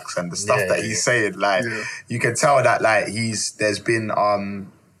recent tracks and the stuff that he's saying, like you can tell that like there's been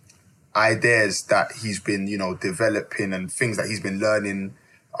ideas that he's been, you know, developing and things that he's been learning,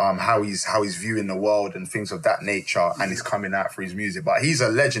 how he's viewing the world and things of that nature, and he's coming out for his music. But he's a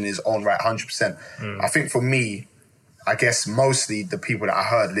legend in his own right, 100%. I think for me, I guess mostly the people that I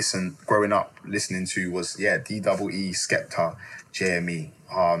heard growing up listening to was DEE, Skepta, JME.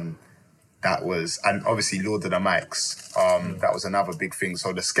 That was, and obviously Lord of the Mics. That was another big thing.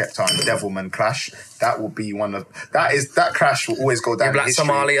 So the Skepta and Devilman clash, that will be that clash will always go down in history.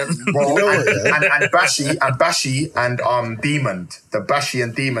 Somalian. Bro, and Bashi and Demon. The Bashi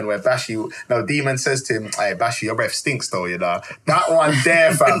and Demon, where Demon says to him, "Hey, Bashi, your breath stinks though, you know." That one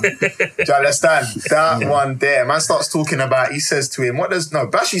there, fam. Do you understand? That one there. Man starts talking about, he says to him,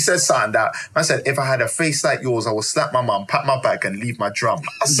 Bashi says something that, man said, "If I had a face like yours, I would slap my mum, pat my back and leave my drum."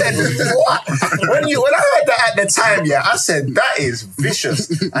 I said, what? When I heard that at the time, I said, that is vicious.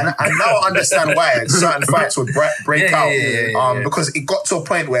 And now I understand why certain fights would break out. Because it got to a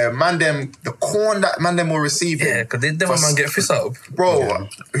point where the corn that man them were receiving. Yeah, because they didn't man get fist up. Bro,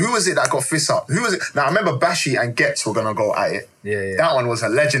 who was it that got fist up? Who was it? Now, I remember Bashi and Getz were going to go at it. Yeah. That one was a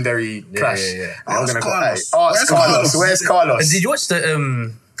legendary clash. Where's Carlos? Where's Carlos? Did you watch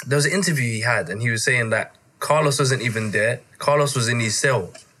the, there was an interview he had and he was saying that Carlos wasn't even there. Carlos was in his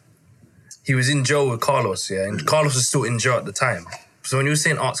cell. He was in jail with Carlos, and Carlos was still in jail at the time. So when he was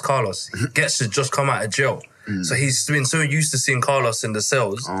saying Ask Carlos, he gets to just come out of jail. So he's been so used to seeing Carlos in the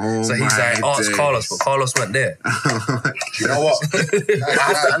cells. So he's like, Ask Carlos, but Carlos went there. You know what?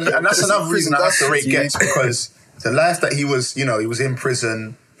 and that's another reason I have to rate Getz, because the life that he was, he was in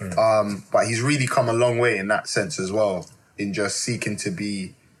prison, but he's really come a long way in that sense as well, in just seeking to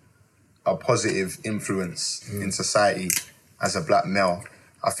be a positive influence in society as a black male.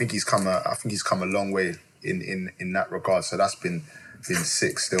 I think he's come a long way in that regard. So that's been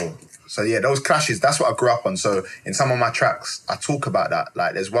sick still. So those clashes, that's what I grew up on. So in some of my tracks, I talk about that.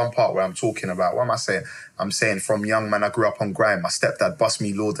 Like there's one part where I'm talking about, what am I saying? I'm saying from young man, I grew up on grime. My stepdad bust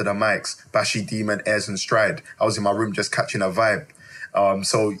me Lord of the Mics, Bashi, Demon, Airs and Stride. I was in my room just catching a vibe.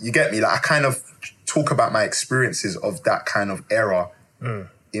 So you get me? Like I kind of talk about my experiences of that kind of era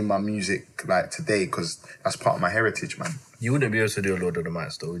in my music like today, because that's part of my heritage, man. You wouldn't be able to do a Lord of the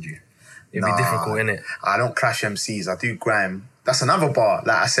Mics though, would you? It'd be difficult, innit? I don't clash MCs. I do grime. That's another bar.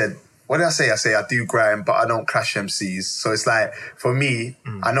 Like I said, what did I say? I say I do grime, but I don't clash MCs. So it's like, for me,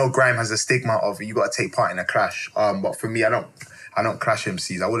 I know grime has a stigma of you got to take part in a clash. But for me, I don't clash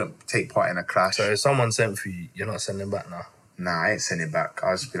MCs. I wouldn't take part in a clash. So if someone sent for you, you're not sending back now? Nah, I ain't sending back.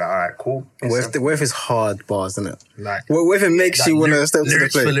 I'll just be like, all right, cool. What if it's hard bars, isn't it? Like, what if it makes you want to step to the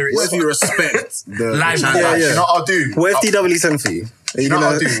plate? What if you respect the Live channel? You know what I'll do? What if DW sent for you? You know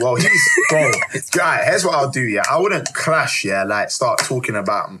what I'll do? Well, here's what I'll do, I wouldn't clash, like start talking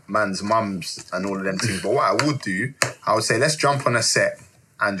about man's mums and all of them things. But what I would do, I would say, let's jump on a set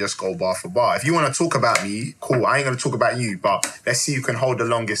and just go bar for bar. If you want to talk about me, cool. I ain't going to talk about you, but let's see who can hold the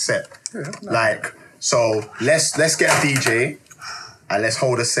longest set. So let's get a DJ and let's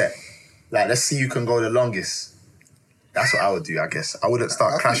hold a set. Like, let's see who can go the longest. That's what I would do, I guess. I wouldn't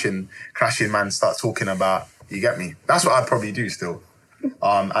start crashing, man, start talking about, you get me? That's what I'd probably do still.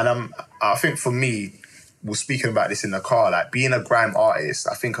 I think for me, we're speaking about this in the car, like being a grime artist,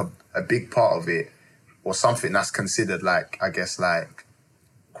 I think a big part of it, or something that's considered like, I guess like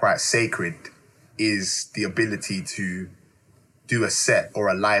quite sacred, is the ability to do a set or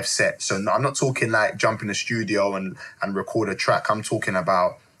a live set. So I'm not talking like jump in the studio and record a track. I'm talking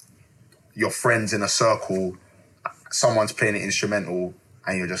about your friends in a circle, someone's playing an instrumental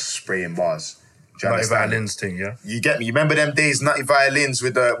and you're just spraying bars. Nutty violins thing, yeah? You get me? You remember them days, nutty violins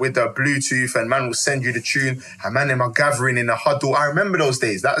with the Bluetooth, and man will send you the tune, and man, them are gathering in a huddle. I remember those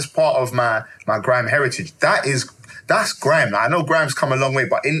days. That is part of my grime heritage. That's grime. Now, I know grime's come a long way,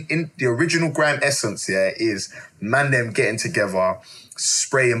 but in the original grime essence, is man them getting together,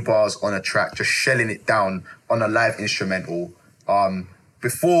 spraying bars on a track, just shelling it down on a live instrumental.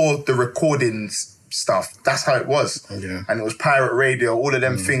 Before the recordings stuff, that's how it was. Yeah. And it was pirate radio, all of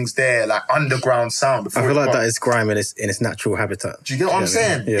them things there, like underground sound. I feel like that is grime in its natural habitat. Do you get what I'm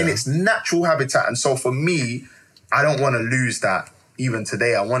saying? Yeah. In its natural habitat. And so for me, I don't want to lose that even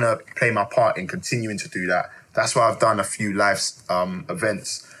today. I want to play my part in continuing to do that. That's why I've done a few live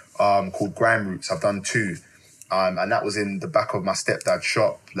events called Grime Roots. I've done 2. And that was in the back of my stepdad's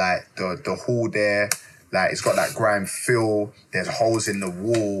shop, like the hall there. Like, it's got that grime feel. There's holes in the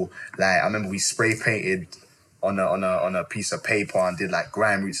wall. Like, I remember we spray painted on a piece of paper and did like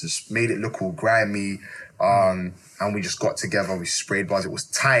grime roots and made it look all grimy. And we just got together, we sprayed bars. It was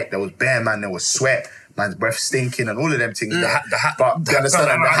tight. There was bare, man. There was sweat. Man's breath stinking and all of them things. The hat. But do you understand?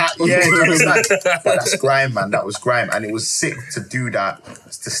 And the hat, yeah, do you understand? But that's grime, man. That was grime. And it was sick to do that,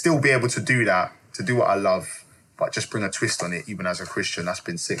 to still be able to do that, to do what I love, but just bring a twist on it, even as a Christian. That's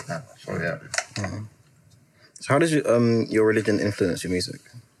been sick, man. So, yeah. So how does your religion influence your music?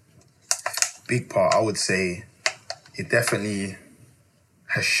 Big part, I would say it definitely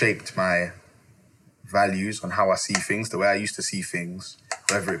has shaped my values on how I see things, the way I used to see things,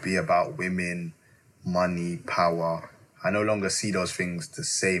 whether it be about women, money, power. I no longer see those things the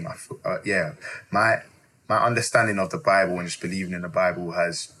same. I feel, my understanding of the Bible and just believing in the Bible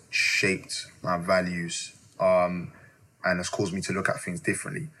has shaped my values and has caused me to look at things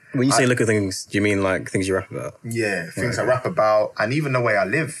differently. When you say look at things, do you mean like things you rap about? Yeah, things I rap about, and even the way I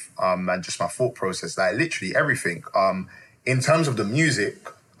live, and just my thought process, like literally everything. In terms of the music,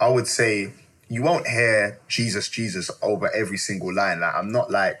 I would say you won't hear Jesus, Jesus over every single line. Like, I'm not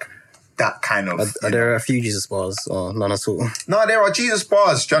like that kind of... Are there a few Jesus bars or none at all? No, there are Jesus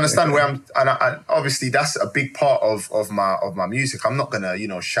bars. Do you understand where I'm... And obviously, that's a big part of my music. I'm not going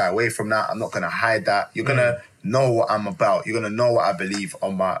to, shy away from that. I'm not going to hide that. You're going to know what I'm about. You're going to know what I believe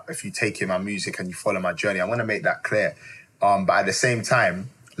on if you take in my music and you follow my journey. I'm going to make that clear. But at the same time,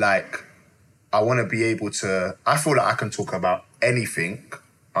 like, I want to be able to... I feel like I can talk about anything.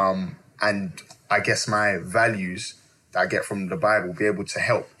 And I guess my values that I get from the Bible be able to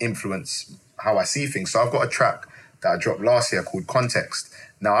help influence how I see things. So I've got a track that I dropped last year called Context.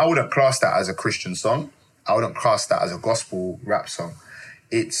 Now, I wouldn't class that as a Christian song. I wouldn't class that as a gospel rap song.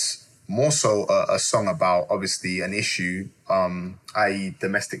 It's more so a song about, obviously, an issue, i.e.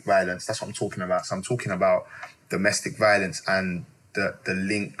 domestic violence. That's what I'm talking about. So I'm talking about domestic violence and the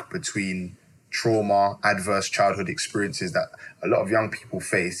link between trauma, adverse childhood experiences that a lot of young people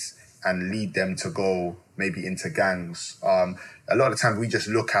face and lead them to go maybe into gangs. A lot of times we just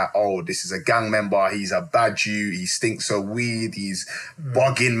look at, this is a gang member, he's a bad Jew, he stinks of weed, he's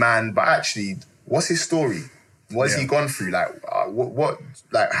bugging, man. But actually, what's his story? What has he gone through? Like, what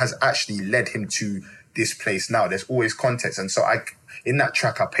has actually led him to this place now? There's always context. And so in that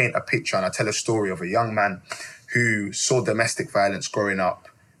track, I paint a picture and I tell a story of a young man who saw domestic violence growing up,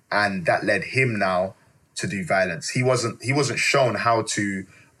 and that led him now to do violence. He wasn't shown how to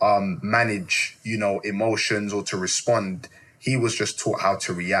manage, emotions or to respond. He was just taught how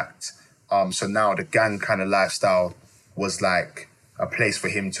to react. So now the gang kind of lifestyle was like a place for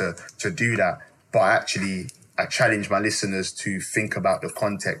him to do that. But actually, I challenge my listeners to think about the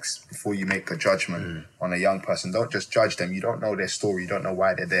context before you make a judgment on a young person. Don't just judge them. You don't know their story. You don't know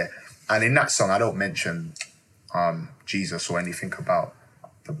why they're there. And in that song, I don't mention Jesus or anything about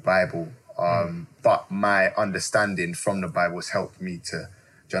the Bible. But my understanding from the Bible has helped me to...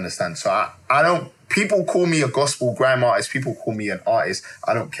 Do you understand? So I don't... People call me a gospel grime artist. People call me an artist.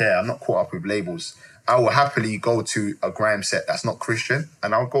 I don't care. I'm not caught up with labels. I will happily go to a grime set that's not Christian,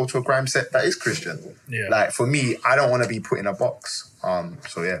 and I'll go to a grime set that is Christian. Yeah. Like, for me, I don't want to be put in a box.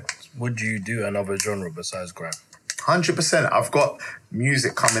 So, yeah. Would you do another genre besides grime? 100%. I've got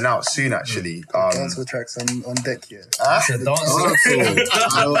music coming out soon, actually. Dancehall tracks on deck here.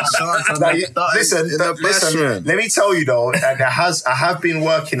 Listen, let me tell you though, I have been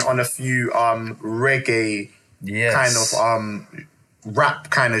working on a few reggae kind of rap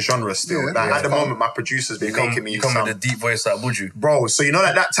kind of genre still. At the moment, my producer's been making me come with a deep voice like Buju. Bro, so you know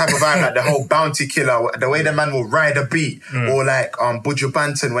that type of vibe, like the whole Bounty Killer, the way the man will ride a beat, or like Buju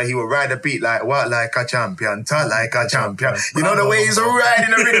Banton, where he will ride a beat like, walk like a champion, talk like a champion. You know, the way he's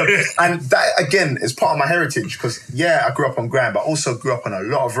riding the rhythm. And that, again, is part of my heritage, because, I grew up on grime, but also grew up on a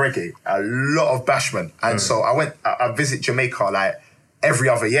lot of reggae, a lot of bashment. And so I visit Jamaica like every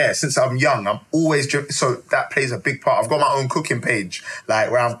other year. Since I'm young, I'm always... So that plays a big part. I've got my own cooking page, like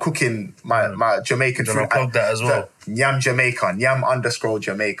where I'm cooking my Jamaican food. I'll plug that as well. Nyam Jamaica,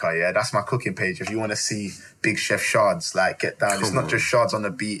 Nyam_Jamaica, yeah. That's my cooking page. If you want to see Big Chef Shards, like, get down. It's not just Shards on the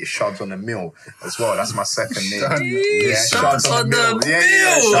beat, it's Shards on the mill as well. That's my second name. Shards on the mill.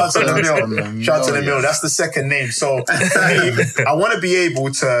 Shards on the mill. Shards on the mill. That's the second name. So for me, I want to be able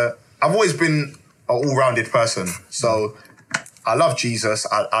to... I've always been an all-rounded person. So... I love Jesus.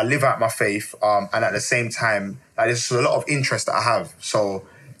 I live out my faith. And at the same time, like, there's a lot of interest that I have. So,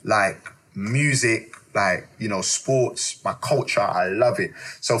 like, music, like, sports, my culture, I love it.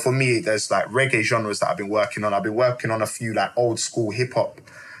 So for me, there's like reggae genres that I've been working on. I've been working on a few like old school hip hop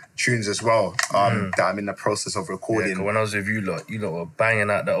tunes as well, that I'm in the process of recording. Yeah, when I was with you lot were banging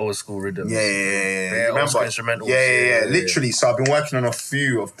out the old school rhythms. Yeah. Old school instrumentals. Yeah. Literally. So I've been working on a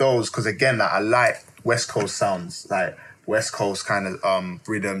few of those because, again, like, I like West Coast sounds, like West Coast kind of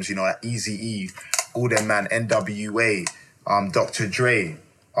rhythms, like Eazy-E, all them man, NWA, Dr. Dre,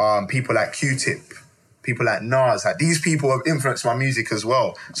 people like Q-Tip, people like Nas. Like these people have influenced my music as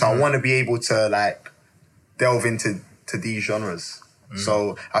well. So I want to be able to like delve into these genres.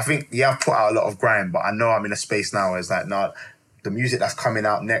 So I think I've put out a lot of grime, but I know I'm in a space now where it's like, nah, the music that's coming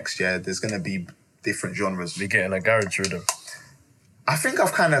out next year, there's gonna be different genres. We're getting a garage rhythm. I think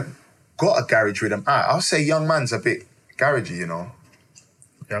I've kind of got a garage rhythm. I'll say Young Man's a bit garagey, you know.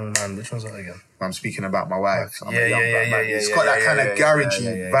 Young Man, which one's that again? I'm speaking about my wife. I'm Yeah, a young yeah, black yeah, man. yeah, It's yeah, got that yeah, kind yeah, of yeah, garagey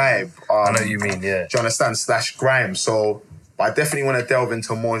yeah, yeah. vibe. I know what you mean, yeah. Do you understand? / grime. So, but I definitely want to delve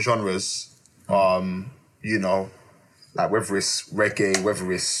into more genres. You know, like whether it's reggae,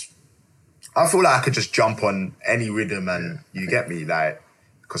 whether it's... I feel like I could just jump on any rhythm and you get me? Like,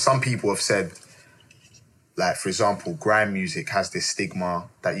 because some people have said, like, for example, grime music has this stigma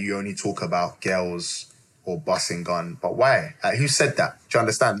that you only talk about girls or busing gun. But why? Like, who said that? Do you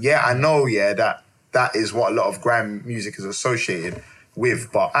understand? Yeah, I know, that is what a lot of grime music is associated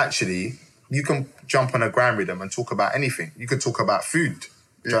with. But actually, you can jump on a grime rhythm and talk about anything. You could talk about food.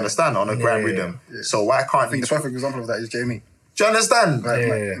 Do you understand? On a grime rhythm. Yeah. So why can't I think you... the perfect example of that is Jamie. Do you understand? Like,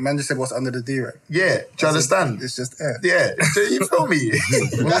 Yeah. man just said what's under the D, right? Yeah. Do you understand? It's just air. Yeah. Do you feel me?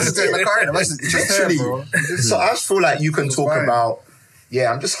 That's it in the car. It's just air, Literally. bro. So I just feel like you can It's talk fine. about...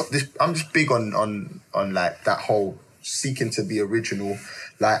 Yeah, I'm just big on like that whole seeking to be original.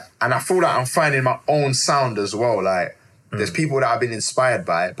 Like, and I feel like I'm finding my own sound as well. Like, there's people that I've been inspired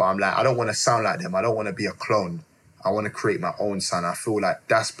by, but I'm like, I don't want to sound like them. I don't want to be a clone. I want to create my own sound. I feel like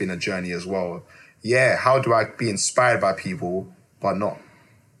that's been a journey as well. Yeah, how do I be inspired by people, but not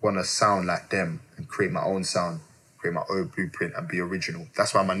want to sound like them and create my own sound, create my own blueprint and be original?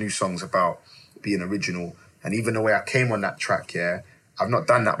 That's why my new song's about being original. And even the way I came on that track, I've not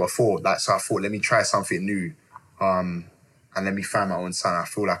done that before. Like, so I thought, let me try something new. And let me find my own sound. I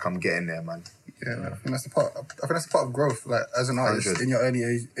feel like I'm getting there, man. Yeah, man. I think that's the part. I think that's the part of growth. Like as an artist, 100.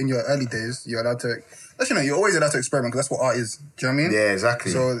 in your early days, you're allowed to. Actually, no, you're always allowed to experiment because that's what art is. Do you know what I mean? Yeah,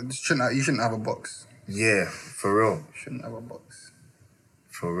 exactly. So you shouldn't have a box. Yeah, for real. You shouldn't have a box.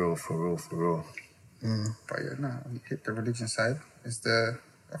 For real. But yeah, no, we hit the religion side.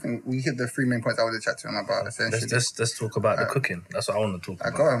 I think we hit the 3 main points I wanted to chat to him about essentially. Let's talk about the cooking. That's what I want to talk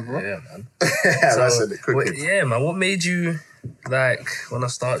about. go on, bro. Yeah, man. That's it, cooking. Yeah, man. What made you like want to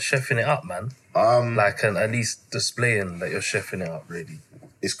start chefing it up, man? Like, and at least displaying that you're chefing it up, really.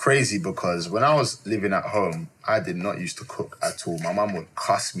 It's crazy because when I was living at home, I did not used to cook at all. My mum would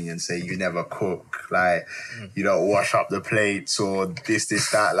cuss me and say, you never cook. Like, you don't wash up the plates or this,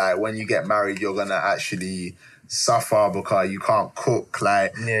 that. Like, when you get married, you're going to actually suffer because you can't cook.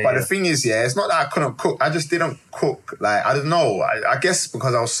 Like, but the thing is, it's not that I couldn't cook. I just didn't cook. Like, I don't know. I guess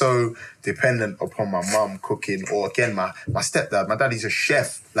because I was so dependent upon my mum cooking, or again, my stepdad, my daddy's a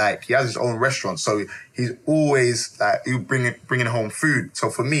chef. Like, he has his own restaurant. So he's always like, bringing home food. So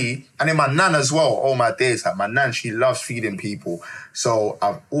for me, and then my nan as well, all my days, like my nan, she loves feeding people. So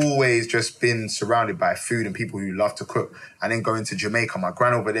I've always just been surrounded by food and people who love to cook. And then going to Jamaica, my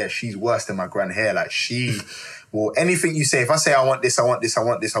gran over there, she's worse than my gran here. Like well, anything you say, if I say I want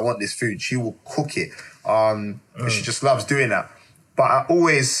this food, she will cook it. She just loves doing that. But I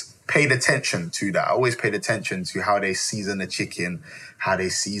always paid attention to that. I always paid attention to how they season the chicken, how they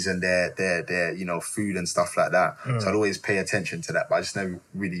season their food and stuff like that. So I'd always pay attention to that, but I just never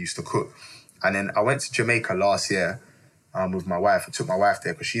really used to cook. And then I went to Jamaica last year with my wife. I took my wife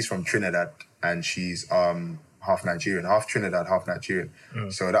there because she's from Trinidad and she's half Nigerian, half Trinidad, half Nigerian.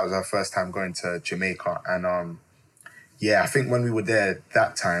 So that was our first time going to Jamaica. And I think when we were there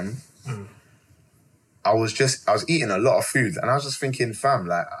that time, I was eating a lot of food and I was just thinking, fam,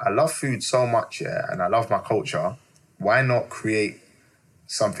 like, I love food so much, and I love my culture. Why not create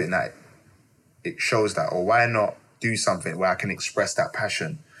something that it shows that, or why not do something where I can express that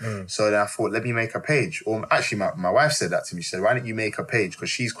passion? So then I thought, let me make a page. Or actually, my wife said that to me. She said, why don't you make a page?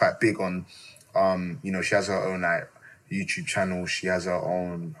 Because she's quite big on, she has her own like YouTube channel. She has her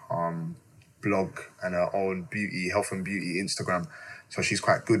own blog and her own health and beauty Instagram. So she's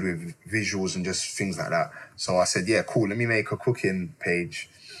quite good with visuals and just things like that. So I said, yeah, cool. Let me make a cooking page.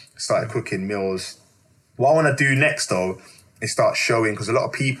 Started cooking meals. What I want to do next, though, is start showing, because a lot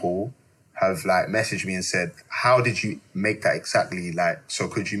of people have like messaged me and said, how did you make that exactly? Like, so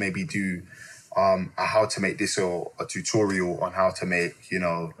could you maybe do a how to make this, or a tutorial on how to make,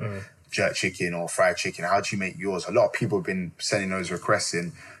 jerk chicken or fried chicken? How do you make yours? A lot of people have been sending those requests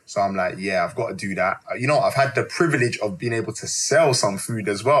in. So I'm like, yeah, I've got to do that. You know, I've had the privilege of being able to sell some food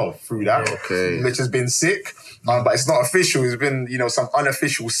as well through that, Okay. which has been sick. But it's not official. It's been, you know, some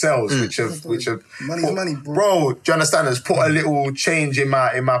unofficial sales which have Money's put- money, bro. Bro, do you understand? It's put a little change in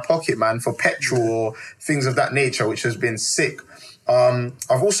my pocket, man, for petrol or things of that nature, which has been sick.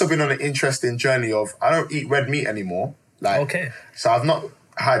 I've also been on an interesting journey of I don't eat red meat anymore. Okay. So I've not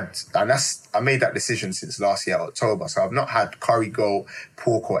had, and I made that decision since last year, October. So I've not had curry goat,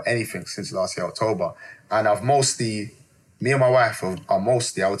 pork or anything since last year, October. And I've mostly, me and my wife are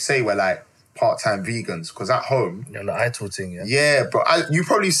mostly, I would say we're like part-time vegans because at home, You're on the iTunes thing, yeah? yeah, bro. You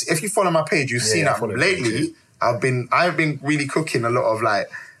probably, if you follow my page, you've seen I that follow your lately. page, I've been really cooking a lot of like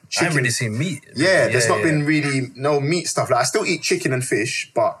I chicken. haven't really seen meat. Yeah, there's not been really no meat stuff. Like I still eat chicken and fish,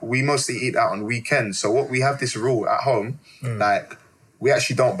 but we mostly eat that on weekends. So what we have this rule at home, like we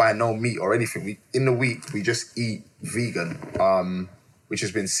actually don't buy no meat or anything. In the week we just eat vegan, which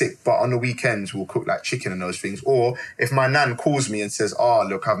has been sick. But on the weekends we'll cook like chicken and those things. Or if my nan calls me and says, "Oh,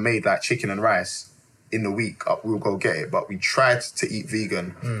 look, I've made like chicken and rice," in the week we'll go get it. But we tried to eat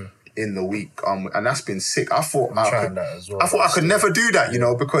vegan. In the week, and that's been sick. I thought I trying could, that as well, I thought I could never do that, you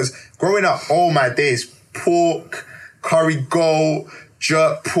know, because growing up, all my days, pork, curry goat,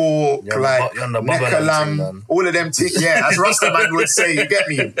 jerk pork, You're on the like you're on the neck Babylon of lamb, thing, man. all of them tick. Yeah, as Rastaman would say, you get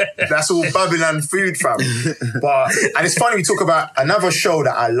me. That's all Babylon food, fam. And it's funny we talk about another show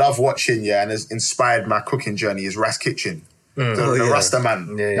that I love watching, yeah, and has inspired my cooking journey is Ras Kitchen. The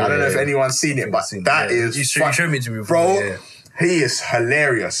Rastaman. Yeah, I don't know if yeah. anyone's seen it, but seen it, that yeah. is You showed me to me before, bro. yeah. He is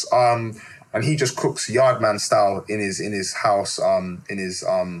hilarious. And he just cooks yardman style in his house, in his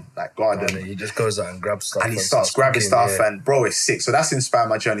like garden. And he just goes out and grabs stuff. And he starts grabbing cooking, stuff, yeah. and bro, it's sick. So that's inspired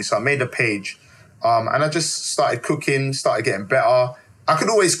my journey. So I made a page, and I just started cooking, started getting better. I could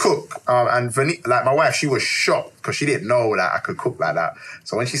always cook, and like my wife, she was shocked because she didn't know that I could cook like that.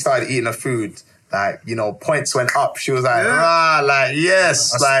 So when she started eating the food, like, you know, points went up. She was like, like,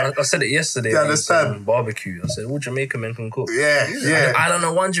 yes, like. I said it yesterday. You at understand? Barbecue. I said, all Jamaican men can cook. Yeah. I don't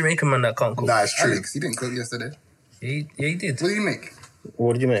know one Jamaican man that can't cook. Nah, it's true. Alex, you didn't cook yesterday. He did. What did you make?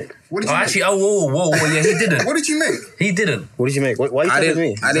 What did you make? What did Oh, you actually, make? whoa, yeah, he didn't. What did you make? He didn't. What did you make? Why are you I telling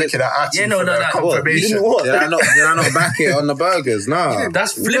me? didn't. I didn't. Look at that Yeah, no, for no, the no. What? You confirmation. didn't what? Did I not back it on the burgers? No.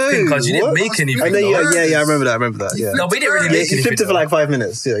 That's flipping because you didn't what? make anything. I know, though. yeah, I remember that. Yeah. No, we didn't really Yeah, make you anything. flipped it for like 5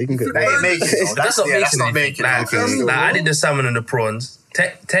 minutes. Yeah, you can cook. That ain't making it. That's not That's making not anything. making Like, it. Okay. like, I did the salmon and the prawns.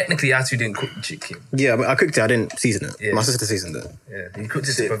 Technically, Atu didn't cook the chicken. Yeah, I cooked it. I didn't season it. Yeah. My sister seasoned it. Yeah, he cooked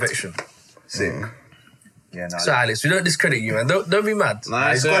it to perfection. Sick. Yeah, no. So, Alex, we don't discredit you, man. Don't be mad.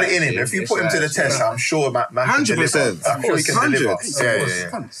 He's got it in him. If you put him to the test, I'm sure man can 100%. deliver. I'm sure he can 100. deliver. Yeah, Yeah.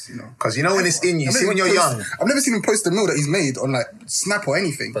 Cunts, you know. Because you know when it's in you, see when you're young. I've never seen him post a meal that he's made on like Snap or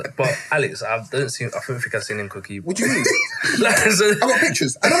anything. But Alex, I don't think I've seen him cook either. What do you mean? Like, so- I got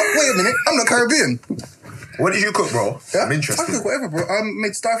pictures. And wait a minute, I'm not Caribbean. What did you cook, bro? Yeah? I'm I interested. cook whatever, bro.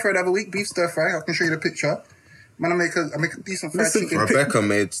 Made stir fry the other week, beef stir fry. I can show you the picture. Man, I make a decent fried chicken. Rebecca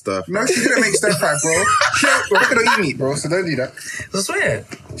made stuff. No, she didn't make stir fry, bro. Rebecca don't eat meat, bro, so don't do that. I swear.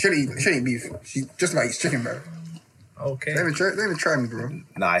 She don't eat beef. She just about eats chicken, bro. Okay. Don't even try me, bro.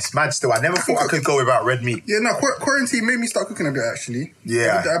 Nah, it's mad still. I never thought I could go without red meat. Yeah, no, quarantine made me start cooking a bit, actually.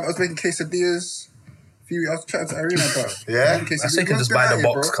 Yeah. I was making quesadillas. I was chatting to Irina about Yeah? making quesadillas. I think you can just buy the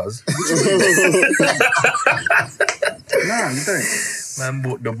box, cuz. Nah, you don't. Man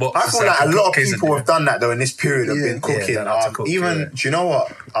bought the box. I feel like a lot of people quesadilla. have done that though in this period of Yeah. been cooking. Yeah, they like to cook, Even, yeah. do you know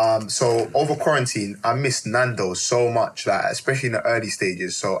what? So over quarantine, I missed Nando's so much, like especially in the early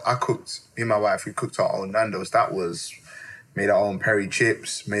stages. So I cooked, me and my wife, we cooked our own Nando's. That was, made our own peri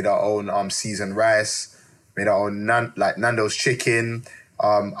chips, made our own seasoned rice, made our own Nando's chicken.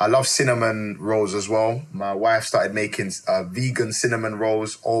 I love cinnamon rolls as well. My wife started making vegan cinnamon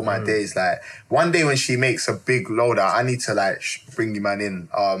rolls all my days. Like one day when she makes a big load out, I need to like bring you man in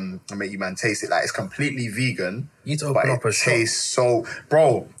and make you man taste it. Like it's completely vegan. You need to but open up a it shop. tastes so,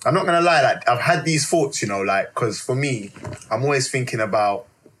 bro. I'm not gonna lie. Like I've had these thoughts, you know, like because for me, I'm always thinking about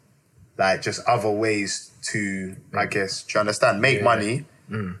like just other ways to, I guess, do you understand? Make money,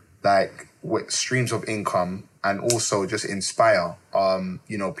 like with streams of income, and also just inspire,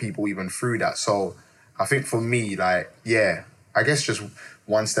 you know, people even through that. So I think for me, like, yeah, I guess just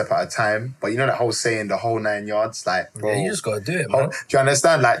one step at a time. But you know that whole saying, the whole 9 yards, like, bro. Yeah, you just gotta do it, Oh, man. do you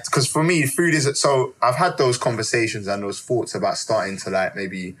understand? Like, because for me, food is so. I've had those conversations and those thoughts about starting to like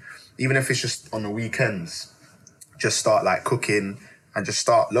maybe, even if it's just on the weekends, just start like cooking and just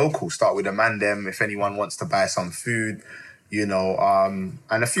start local. Start with the man them if anyone wants to buy some food, you know.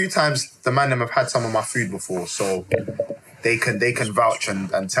 And a few times the man them have had some of my food before, so they can vouch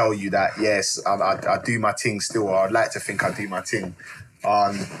and tell you that yes, I do my thing still, or I'd like to think I do my thing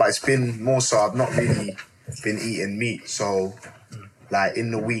But it's been more so I've not really been eating meat. So like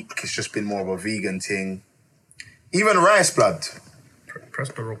in the week, it's just been more of a vegan thing. Even rice, blood.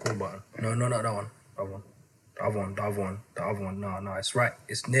 Press the record button. No, not that one. That one. The other one. No, it's right.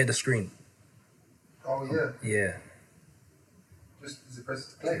 It's near the screen. Oh yeah. Yeah. Just is it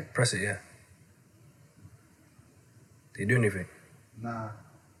press play? Press it, yeah. Do you do anything? Nah.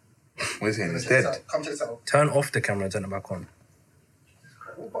 What is it? It's Check this dead. out. Come check this out. Turn off the camera and turn it back on.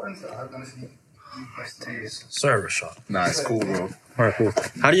 What buttons? I've honestly. Sorry, Rashad. Nah, it's cool, bro. Alright, cool.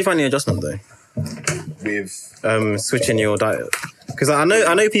 How do you find the adjustment though? With Switching your diet? Because I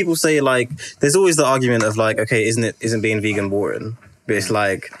know people say like there's always the argument of like, okay, isn't being vegan boring? But it's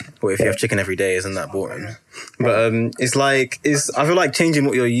like, well, if you have chicken every day, isn't that boring? But it's like I feel like changing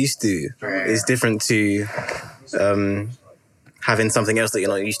what you're used to is different to having something else that you're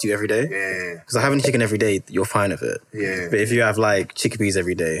not used to every day. yeah, Because having chicken every day, you're fine with it. yeah. But if you have like chickpeas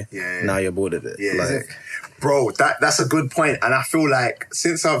every day, Yeah. now you're bored of it. Yeah. Like, Bro, that's a good point. And I feel like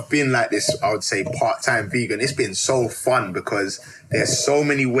since I've been like this, I would say part-time vegan, it's been so fun because there's so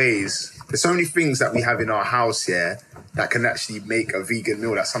many ways, there's so many things that we have in our house here that can actually make a vegan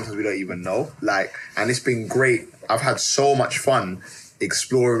meal that sometimes we don't even know. Like, and it's been great. I've had so much fun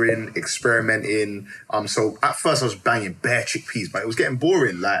exploring, experimenting. So at first I was banging bare chickpeas, but it was getting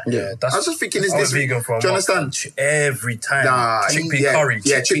boring. Like, Yeah, I was just thinking, is I was this vegan for a do you month. understand? Every time. Nah, Chickpea curry.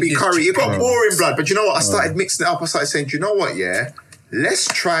 Yeah, chickpea this, curry. It got chickpea- boring, blood. But you know what? I started mixing it up. I started saying, do you know what? Yeah, let's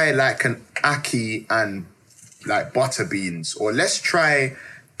try like an ackee and like butter beans, or let's try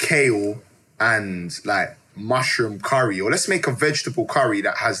kale and like mushroom curry, or let's make a vegetable curry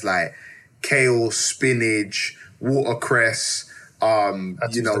that has like kale, spinach, watercress. That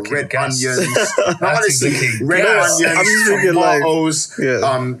You was know, the king red gas. onions. No, That honestly, was the king red gas. onions, I'm just thinking, like, tomatoes, yeah.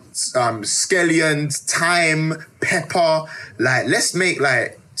 scallions, thyme, pepper. Like, let's make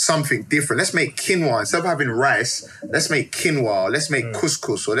like something different. Let's make quinoa. Instead of having rice, let's make quinoa. Let's make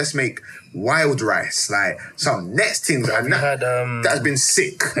couscous, or let's make wild rice. Like some next things. Have And you that, had that has been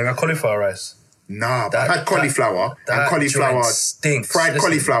sick. have you had cauliflower rice? Nah, but That- I've had cauliflower that and cauliflower, joint stinks. fried Listen.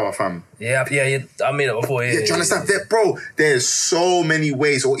 cauliflower, fam. Yeah. I made it before. Yeah, Yeah, do you understand? Bro, there's so many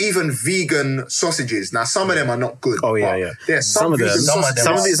ways, or even vegan sausages. Now, some of them are not good. Oh, yeah, but yeah. There's some of them, vegan some of sausages.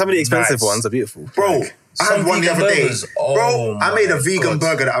 them some of the expensive nice. ones are beautiful. Bro, Like, I had Some one the vegan other day. burgers. Oh, Bro, I made a my vegan God.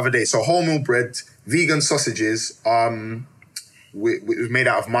 burger the other day. So wholemeal bread, vegan sausages, it was made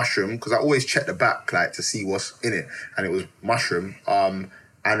out of mushroom, because I always check the back like to see what's in it, and it was mushroom.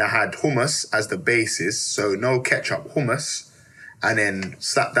 And I had hummus as the basis, so no ketchup, hummus, and then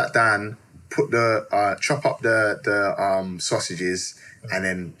slap that down, put the chop up the sausages, and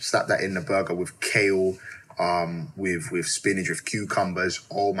then slap that in the burger with kale, with spinach, with cucumbers.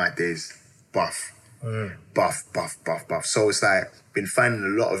 Oh my days, buff. Buff. So it's like been finding a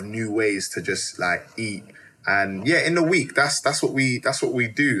lot of new ways to just like eat. And yeah, in the week, that's what we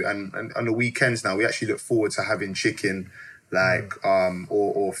do. And on the weekends now, we actually look forward to having chicken, like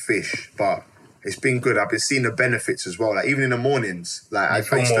or fish. But it's been good. I've been seeing the benefits as well. Like even in the mornings, like I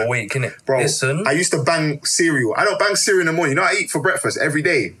feel used more to- awake, innit? Bro, Listen. I used to bang cereal. I don't bang cereal in the morning. You know what I eat for breakfast every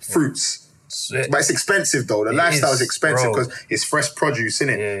day? Fruits. But it's expensive though. The lifestyle is expensive bro. because it's fresh produce,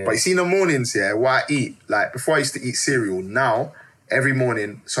 innit? Yeah. But you see in the mornings, yeah, what I eat, like before I used to eat cereal, now every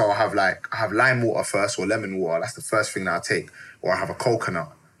morning, so I have lime water first or lemon water. That's the first thing that I take. Or I have a coconut.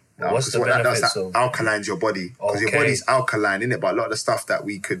 What's 'Cause the what that does, benefits that of- alkalines your body. Because your Okay. body's alkaline, innit? But a lot of the stuff that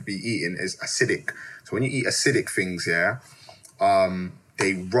we could be eating is acidic. So when you eat acidic things, yeah,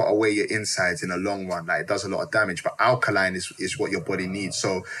 they rot away your insides in a long run. Like it does a lot of damage. But alkaline is what your body needs.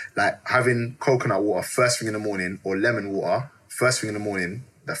 So like having coconut water first thing in the morning or lemon water first thing in the morning,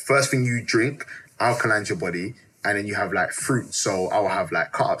 the first thing you drink alkalines your body. And then you have like fruit. So I'll have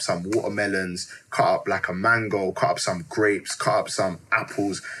like cut up some watermelons, cut up like a mango, cut up some grapes, cut up some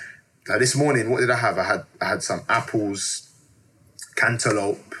apples. Now this morning, what did I have? I had some apples,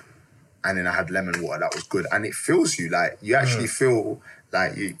 cantaloupe, and then I had lemon water. That was good. And it fills you. Like you actually feel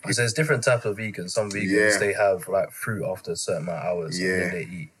like you Because there's different types of vegans. Some vegans, Yeah. they have like fruit after a certain amount of hours. Yeah. And then they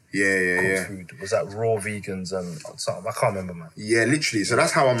eat yeah. cooked food. Was that raw vegans and something? I can't remember, man. Yeah, literally. So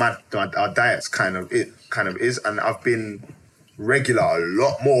that's how our diet's kind of is. And I've been regular a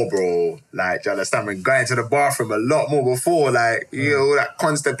lot more, bro. Like, do you understand? Been going to the bathroom a lot more before. Like, you know, all that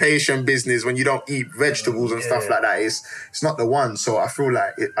constipation business when you don't eat vegetables and stuff Yeah. like that. It's not the one. So I feel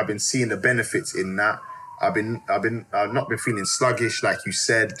like I've been seeing the benefits in that. I've not been feeling sluggish, like you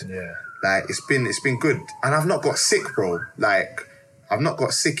said. Yeah. Like it's been good. And I've not got sick, bro. Like I've not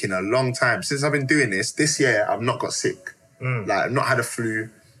got sick in a long time. Since I've been doing this year, I've not got sick. Like I've not had a flu,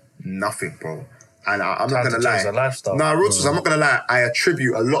 nothing, bro. And I'm Time not to gonna change lie. the lifestyle. No, real talk, I'm not gonna lie. I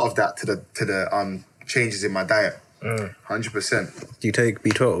attribute a lot of that to the changes in my diet. 100%. Do you take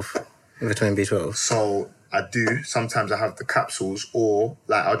B12? Vitamin B12? So I do. Sometimes I have the capsules, or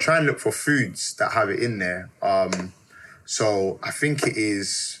like I'll try and look for foods that have it in there. So I think it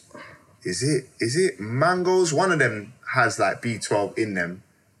is. Is it mangoes? One of them has like B12 in them,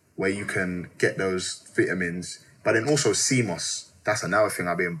 where you can get those vitamins. But then also sea moss. That's another thing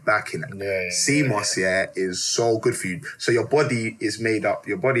I've been backing. Sea moss, is so good for you. So your body is made up.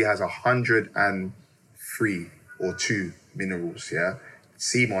 Your body has 103 or 2 minerals. Yeah,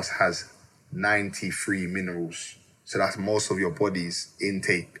 sea moss has 93 minerals. So that's most of your body's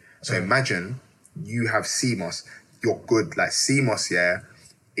intake. So imagine you have sea moss. You're good. Like sea moss,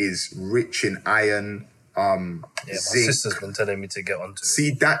 is rich in iron, My zinc. sister's been telling me to get onto it.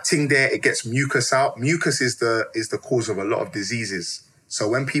 See that thing there? It gets mucus out. Mucus is the cause of a lot of diseases. So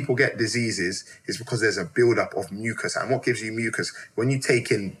when people get diseases, it's because there's a buildup of mucus. And what gives you mucus? When you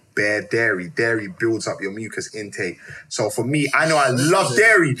take in bare dairy builds up your mucus intake. So for me, I know I love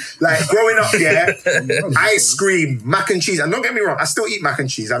dairy. Like growing up, ice cream, mac and cheese. And don't get me wrong, I still eat mac and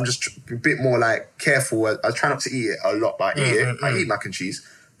cheese. I'm just a bit more like careful. I try not to eat it a lot, but I eat it. I eat mac and cheese.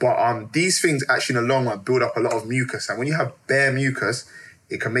 But these things actually in the long run build up a lot of mucus. And when you have bare mucus,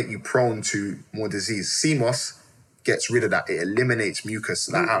 it can make you prone to more disease. Sea moss gets rid of that. It eliminates mucus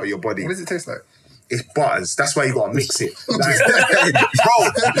out of your body. What does it taste like? It's butters. That's why you gotta mix it. Like, bro,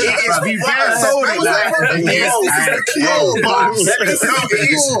 it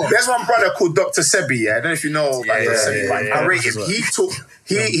is there's one brother called Dr. Sebi, I don't know if you know Dr. Sebi, but I rate him.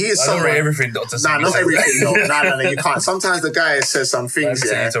 He is I don't someone. rate everything, Dr. Nah, Sebi not said. everything. No, you can't. Sometimes the guy says some I things,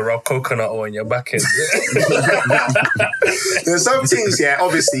 tell you to rub coconut oil in your back end. There's some things,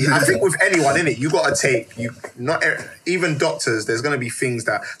 obviously. I think with anyone in it, you gotta take even doctors. There's gonna be things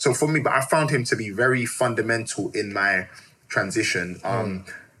that. So for me, but I found him to be very fundamental in my transition.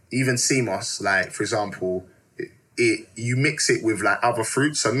 Even sea moss, like for example, you mix it with like other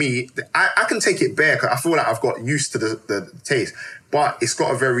fruits. So me, I can take it bare because I feel like I've got used to the taste, but it's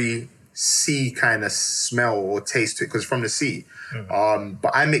got a very sea kind of smell or taste to it because it's from the sea.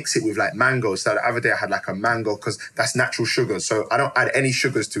 But I mix it with like mango. So the other day I had like a mango because that's natural sugar. So I don't add any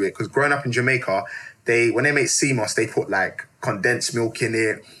sugars to it because growing up in Jamaica, when they make sea moss, they put like condensed milk in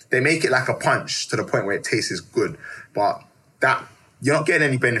it. They make it like a punch to the point where it tastes good. But that you're not getting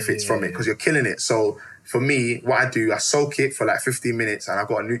any benefits from it because you're killing it. So for me, what I do, I soak it for like 15 minutes and I've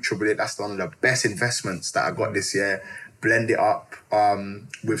got a NutriBullet. That's one of the best investments that I got this year. Blend it up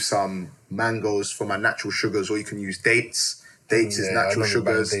with some mangoes for my natural sugars, or you can use dates. Dates is natural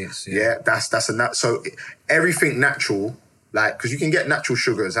sugars. Dates, that's a so everything natural, like because you can get natural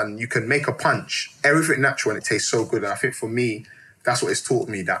sugars and you can make a punch. Everything natural and it tastes so good. And I think for me, that's what it's taught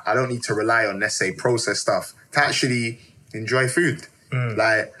me, that I don't need to rely on, let's say, processed stuff to actually enjoy food.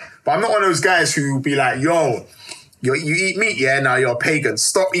 Like, but I'm not one of those guys who be like, yo, you eat meat, now you're a pagan.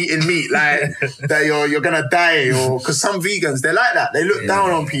 Stop eating meat, like that you're gonna die. Or because some vegans, they're like that. They look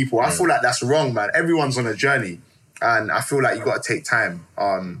down on people. I feel like that's wrong, man. Everyone's on a journey, and I feel like you got to take time.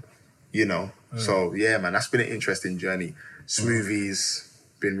 So yeah, man, that's been an interesting journey. Smoothies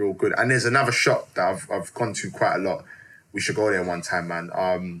been real good, and there's another shop that I've gone to quite a lot. We should go there one time,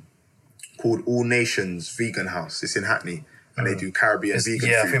 man. Called All Nations Vegan House. It's in Hackney. And they do Caribbean vegan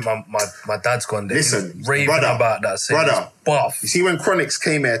food. I think my dad's gone there. Listen, He was raving brother, about that. brother. Buff. You see, when Chronix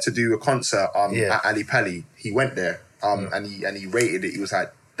came here to do a concert at Ali Pali, he went there and he rated it. He was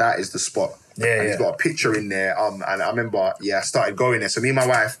like, that is the spot. And he's got a picture in there. And I remember, I started going there. So me and my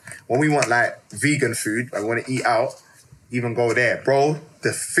wife, when we want like vegan food and we want to eat out, even go there. Bro,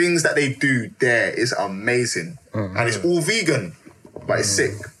 the things that they do there is amazing. And it's all vegan. But it's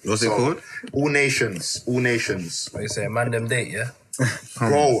sick. What's it called? All Nations. All Nations. What you say, man them date, yeah?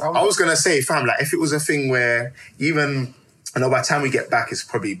 Bro, I was going to say, fam, like if it was a thing where even, I know by the time we get back it's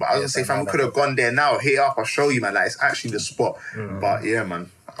probably, but I was going to say, fam, we could have gone there now, hit it up, I'll show you, man. Like it's actually the spot. But yeah,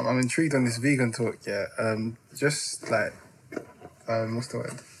 man. I'm intrigued on this vegan talk, just like, what's the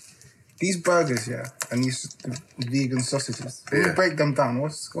word? These burgers, and these vegan sausages, when you break them down,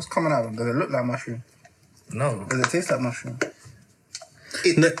 what's coming out of them? Does it look like mushroom? No. Does it taste like mushroom?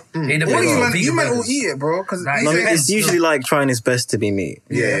 It depends on vegan You might all burgers. eat it, bro. Because It's usually like trying its best to be meat.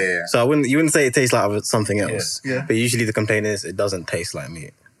 Yeah. So you wouldn't say it tastes like something else. Yeah. But usually the complaint is it doesn't taste like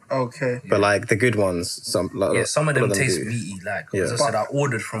meat. Okay. But like the good ones, some Some of them taste do. meaty. Like, Yeah. as I said, I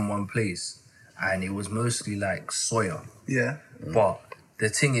ordered from one place and it was mostly like soya. Yeah. But the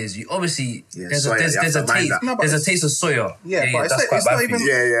thing is, you obviously Yeah, there's soya, a you have taste. to mind that. No, but There's a it's- taste of soya. Yeah, but that's quite it's bad not for even- you.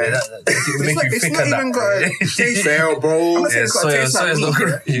 Yeah. That make you it's thick not and even got that. a taste. Fair, bro. I'm not saying it's got to taste like soya's meat. not yeah.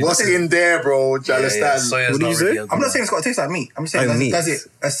 good for you. What's in there, bro? Do you understand? Soya's What do not you say? really a I'm good not saying it's got to taste like meat. I'm saying Oh, meat. does it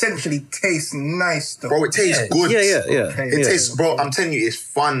essentially taste nice though? Bro, it tastes Yeah. good. Yeah. It Yeah. tastes, bro. I'm telling you, it's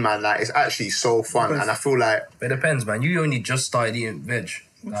fun, man. Like, it's actually so fun, and I feel like It depends, man. You only just started eating veg.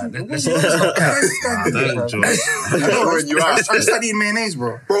 Like, let's Don't stop cap. Don't joke. when you are. I started eating mayonnaise,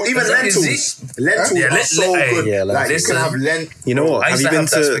 bro. Bro, even Is lentils. it? Lentils Yeah, are so good. yeah, like, you lentils. can have You know what? I Have used you to been have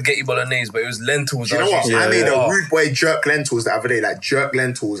that to? spaghetti bolognese, but it was lentils. Do you know what? Yeah, I made yeah. a rude boy jerk lentils the other day, like jerk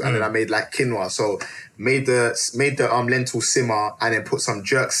lentils, and then I made like quinoa. So made the lentil simmer, and then put some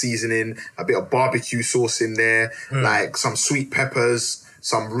jerk seasoning, a bit of barbecue sauce in there, like some sweet peppers,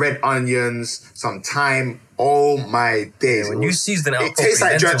 some red onions, some thyme. Oh my days! When you season it up it tastes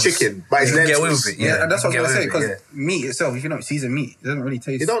properly, like jerk lentils, chicken, but it's you can get away lentils. with it. Yeah, and that's what I was you gonna say can get away because with it, meat itself, if you don't season meat, it doesn't really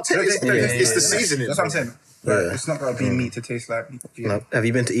taste. It don't taste. It's the seasoning. That's what I'm saying. Like, it's not gonna be meat to taste like. No, have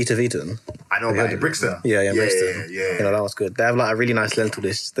you been to Eat of Eaton? I know about it. Brixton. Yeah, yeah, Brixton. yeah. You know, that was good. They have like a really nice lentil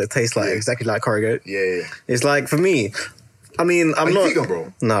dish that tastes like exactly like corrugated. Yeah. It's like for me. I mean, I'm Are you not vegan,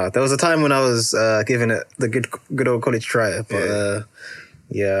 bro? No, there was a time when I was giving it the good old college try, but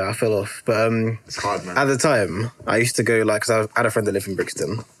yeah, I fell off. But It's hard, man. at the time, I used to go like because I had a friend that lived in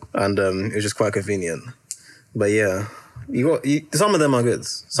Brixton, and it was just quite convenient. But yeah. Some of them are good.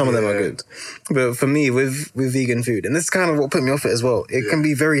 Some of them are good. But for me, with vegan food, and this is kind of what put me off it as well, it can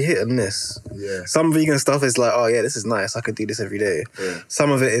be very hit and miss. Yeah. Some vegan stuff is like, oh yeah, this is nice. I could do this every day. Yeah. Some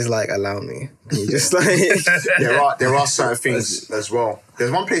of it is like, allow me. Can you just like... There are certain things as well.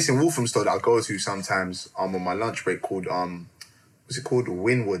 There's one place in Walthamstow that I go to sometimes on my lunch break called what's it called?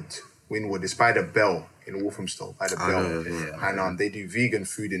 Winwood. It's by the Bell in Walthamstow, by the Bell. And they do vegan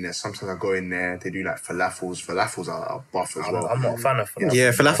food in there. Sometimes I go in there, they do like falafels. Falafels are buff as well. I'm not a fan of falafel.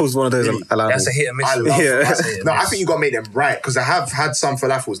 Yeah, falafel's one of those Really? allowable. That's a hit and miss. I love Yeah. falafels. No, I think you gotta make them right because I have had some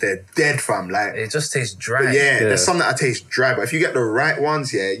falafels, they're dead, fam. Like, It just tastes dry. yeah, there's some that taste dry, but if you get the right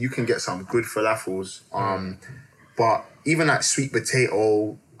ones, yeah, you can get some good falafels. But even like sweet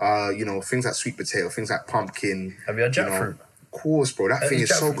potato, things like sweet potato, things like pumpkin. Have you had you know, jackfruit? Of course, bro. That thing is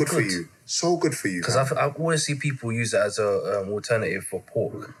so jackfruit good for good? you. So good for you. Because I always see people use it as a alternative for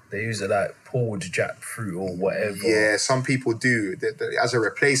pork. They use it like pulled jackfruit or whatever. Yeah, some people do as a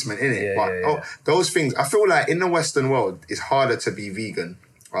replacement in it. Yeah, But yeah. those things, I feel like in the Western world, it's harder to be vegan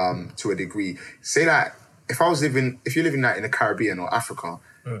to a degree. Say like if you're living like in the Caribbean or Africa,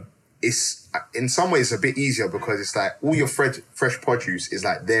 it's in some ways a bit easier because it's like all your fresh produce is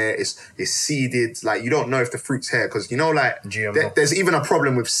like there. It's seeded. Like you don't know if the fruit's here because like GMO. there's even a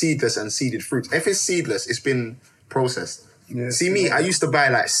problem with seedless and seeded fruits. If it's seedless, it's been processed. Yeah. See me, I used to buy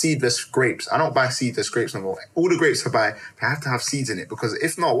like seedless grapes. I don't buy seedless grapes no more. All the grapes I buy, they have to have seeds in it because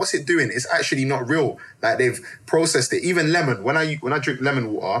if not, what's it doing? It's actually not real. Like they've processed it. Even lemon, when I drink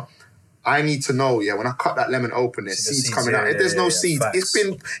lemon water, I need to know, when I cut that lemon open, there's See the seeds seeds, coming yeah, out. If there's yeah, no yeah, seeds, facts.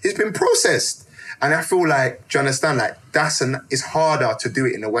 it's been processed. And I feel like, do you understand? Like it's harder to do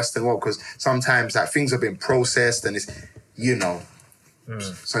it in the Western world because sometimes like things have been processed and it's,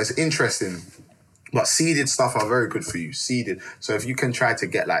 so it's interesting. But seeded stuff are very good for you. Seeded. So if you can try to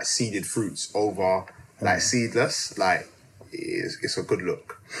get like seeded fruits over like seedless, like it's a good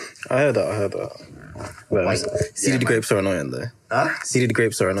look. I heard that. Well, seeded man. grapes are annoying though. Huh? Seeded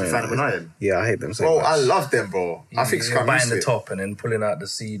grapes are annoying. Fan of annoying? Yeah, I hate them so Bro, much. I love them, bro. I think it's You're come biting used to the it. top and then pulling out the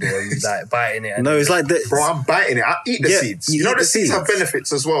seed, or you like biting it. And No, it's like the Bro, I'm biting it. I eat the Yeah, seeds. you You know eat the the seeds have seeds.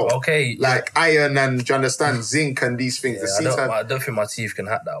 benefits as well. Okay, Like iron and, do you understand, zinc and these things. Yeah, the seeds have... I don't think my teeth can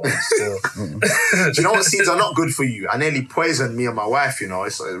hack that one still. Do you know what seeds are not good for you? I nearly poisoned me and my wife,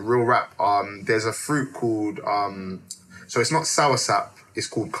 It's a real rap. There's a fruit called... so it's not sour sap. It's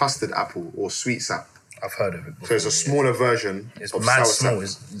called custard apple or sweet sap. I've heard of it before. So it's a smaller version It's of mad sour small.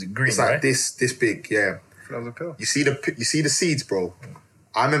 sap. Is it green, It's like right? this big, yeah. That was a pill. You see the seeds, bro.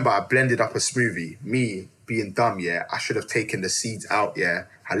 I remember I blended up a smoothie. Me being dumb, I should have taken the seeds out.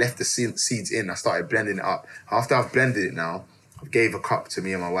 I left the seeds in. I started blending it up. After I've blended it now, I gave a cup to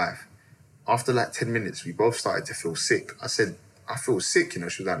me and my wife. After like 10 minutes, we both started to feel sick. I said, I feel sick, She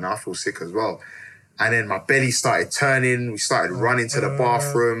was like, no, I feel sick as well. And then my belly started turning. We started running to the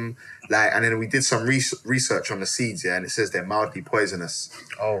bathroom. And then we did some research on the seeds, and it says they're mildly poisonous.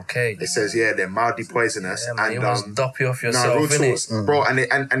 Okay. It says, they're mildly poisonous. Yeah, man, and you must dop you off no, yourself, real innit? talks, bro.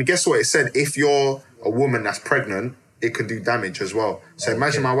 And guess what? It said if you're a woman that's pregnant, it can do damage as well. So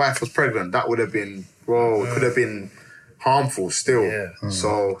imagine my wife was pregnant. That would have been, bro, it could have been harmful still. Yeah.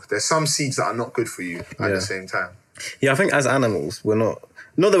 So there's some seeds that are not good for you at the same time. Yeah, I think as animals, we're not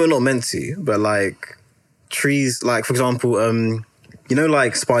that we're not meant to, but like trees, like for example, you know,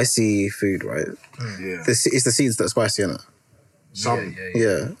 like spicy food, right? Yeah. It's the seeds that are spicy, innit? Some Yeah,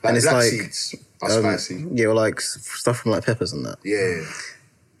 like and it's black like seeds are spicy. yeah, or like stuff from like peppers and that. Yeah.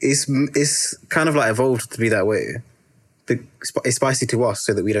 It's kind of like evolved to be that way. It's spicy to us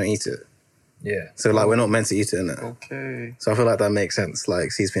so that we don't eat it. Yeah. So like we're not meant to eat it, innit? Okay. So I feel like that makes sense,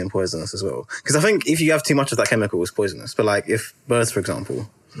 like seeds being poisonous as well. Because I think if you have too much of that chemical, it's poisonous. But like if birds, for example,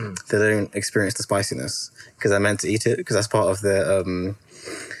 they don't experience the spiciness because they're meant to eat it because that's part of their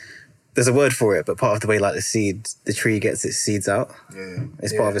there's a word for it, but part of the way like the tree gets its seeds out. Yeah.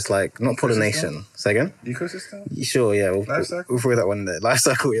 It's part of its like not pollination. Say again? Ecosystem? Sure, yeah. Life cycle? We'll throw that one in there. Life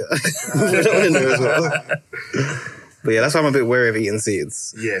cycle, yeah. We'll put that one in there as well. But yeah, that's why I'm a bit wary of eating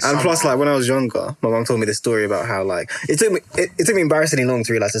seeds. Yeah, and plus, somehow. like when I was younger, my mum told me this story about how like it took me embarrassingly long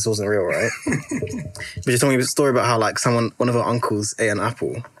to realize this wasn't real, right? But she told me a story about how like one of her uncles ate an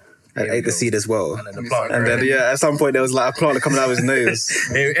apple and ate the seed as well. And then the plant. And then yeah, at some point there was like a plant coming out of his nose.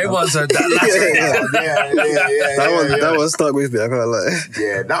 Everyone's heard that. That one stuck with me. I can't lie.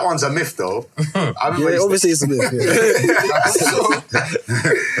 Yeah, that one's a myth though. I remember Yeah, obviously it's a myth.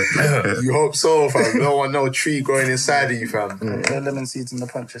 Yeah. you hope so, fam. No one, no tree growing inside of you, fam. Lemon seeds in the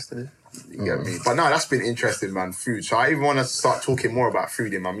punch yesterday. You get me? But no, that's been interesting, man. Food. So I even want to start talking more about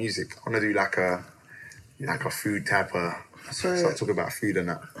food in my music. I want to do like a food type of. Start talking about food and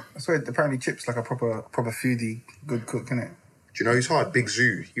that. I swear, apparently Chip's like a proper foodie, good cook, innit? Do you know who's hard? Big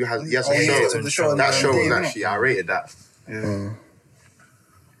Zoo. He has a yeah, show. the show That on show was Dave, innit? actually, I rated that. Yeah.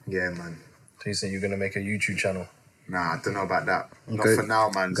 Yeah, man. So you saying you're gonna make a YouTube channel? Nah, I don't know about that. Not Go- for now,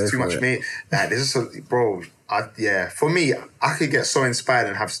 man. go It's too for much it. me. Like, this is bro. For me, I could get so inspired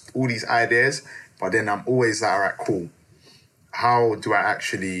and have all these ideas, but then I'm always like, all right, cool. How do I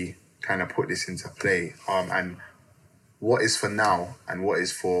actually kind of put this into play? And what is for now and what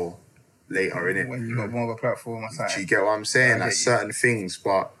is for later, innit? When you got more of a platform, it's Do you like, get what I'm saying? I Like get you. certain things,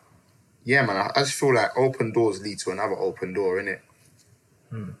 but yeah, man, I just feel like open doors lead to another open door, innit?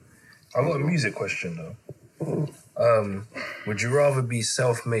 I've got a music question though. Would you rather be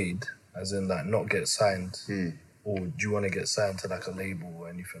self-made, as in like not get signed, or do you want to get signed to like a label or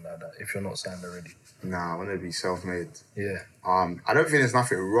anything like that if you're not signed already? Nah, I want to be self-made. Yeah. I don't think there's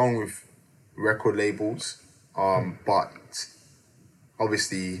nothing wrong with record labels, but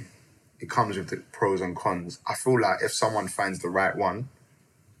obviously it comes with the pros and cons. I feel like if someone finds the right one,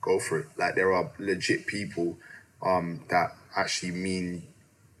 go for it. Like there are legit people that actually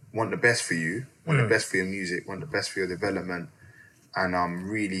want the best for you, want the best for your music, want the best for your development, and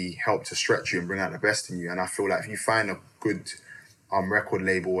really help to stretch you and bring out the best in you. And I feel like if you find a good record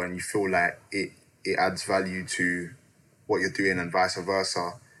label and you feel like it adds value to what you're doing and vice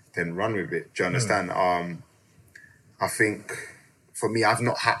versa, then run with it. Do you understand? I think for me, I've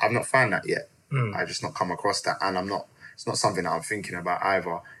not found that yet. I just not come across that, and it's not something that I'm thinking about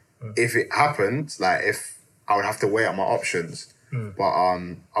either. If it happened, like if I would have to weigh up my options, but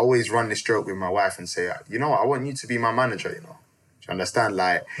I always run this joke with my wife and say, you know what, I want you to be my manager. You know, do you understand?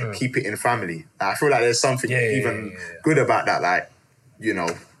 Like keep it in family. Like, I feel like there's something good about that. Like, you know,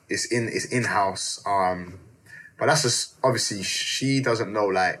 it's in house. But that's just obviously she doesn't know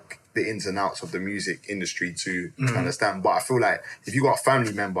like the ins and outs of the music industry to understand. But I feel like if you got a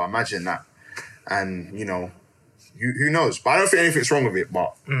family member, imagine that, and you know, who knows? But I don't think anything's wrong with it.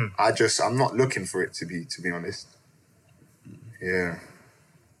 But I'm not looking for it to be honest. Yeah.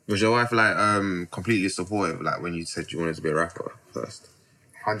 Was your wife like completely supportive? Like when you said you wanted to be a rapper first?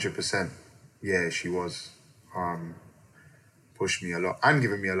 100%. Yeah, she was. Pushed me a lot and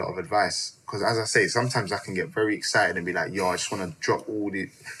given me a lot of advice. Because as I say, sometimes I can get very excited and be like, yo, I just want to drop all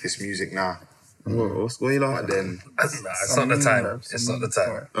this music now. What are you But laughing at? then, It's not the time. It's not the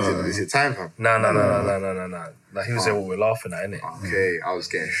time. is it time, fam? No. Like he was saying what we're laughing at, innit? Okay, I was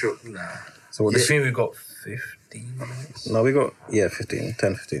getting shook. Nah. So what I think we've got 15 minutes. No, we got 10,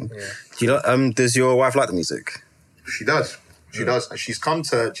 15. Do you know? Does your wife like the music? She does. She does. And she's come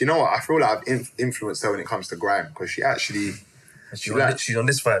to, do you know what? I feel like I've influenced her when it comes to grime because she actually, She's on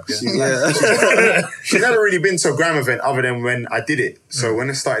this vibe, yeah? she's never really been to a grime event other than when I did it. So when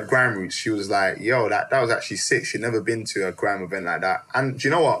I started Grime Roots, she was like, yo, that was actually sick. She'd never been to a grime event like that. And do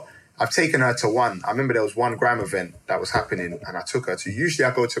you know what? I've taken her to one. I remember there was one grime event that was happening and I took her to, usually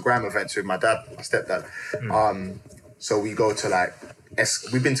I go to grime events with my dad, my stepdad. So we go to like,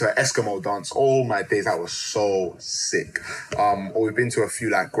 we've been to an Eskimo dance all my days. That was so sick. Or we've been to a few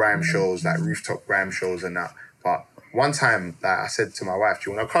like grime shows, like rooftop grime shows and that. But one time, like I said to my wife, do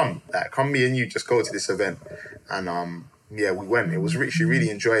you want to come? Like, come me and you just go to this event. And yeah, we went. It was she really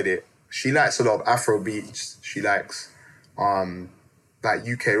enjoyed it. She likes a lot of Afro beats. She likes like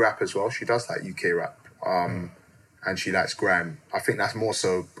UK rap as well. She does like UK rap. And and she likes grime. I think that's more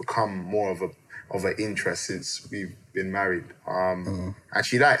so become more of an interest since we've been married. And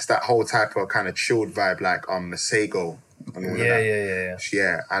she likes that whole type of kind of chilled vibe, like Masego and all of that.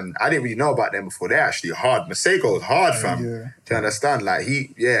 Yeah, and I didn't really know about them before. They're actually hard. Masego's hard, fam. Yeah. Do you understand? Like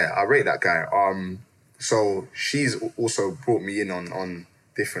I rate that guy. So she's also brought me in on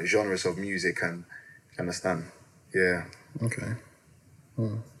different genres of music, and understand. Yeah. Okay.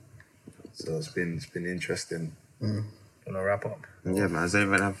 So it's been interesting. Gonna wrap up. Yeah, man. Does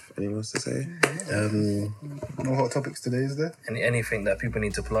anyone have anything else to say? No hot topics today, is there? Anything that people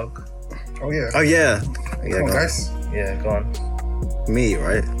need to plug? Oh yeah. Oh yeah. Come on, go guys. Yeah, go on. Me,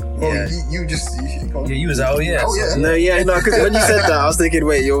 right? Well, Yeah. you just. Go on. Yeah, you was out. Yeah. Oh, yeah. No, because when you said that, I was thinking,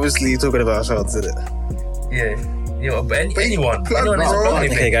 wait, you're obviously talking about Shards, isn't it? Yeah, but anyone plug, needs to bro. plug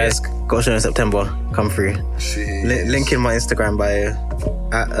anything. Okay, guys, got a show in September. Come through. Jeez. Link in my Instagram bio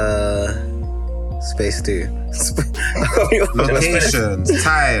at space 2. Locations,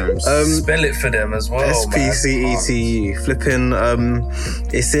 times. Spell it for them as well, man. SPCETU. Flipping.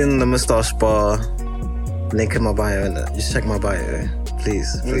 It's in the Moustache Bar. Link in my bio. Innit? Just check my bio,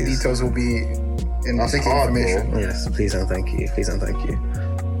 please. The Please. details will be in the That's ticket hard, information. Yes, please and thank you. Please and thank you.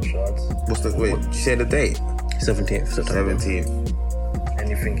 Shards. What's the wait? Did you say the date? 17th September. 17th.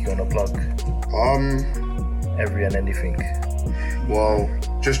 Anything you wanna plug? Every and anything. Well,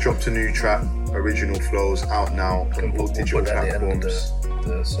 just dropped a new track, Original Flows, out now on all digital put that at the end of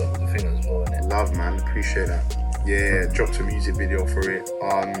platforms. the thing as well, innit? Love, man, appreciate that. Yeah, dropped a music video for it.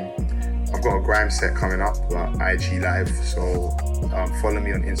 I've got a grime set coming up, IG Live. So follow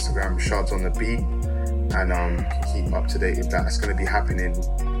me on Instagram, Shards on the Beat, and keep up to date with that. It's gonna be happening.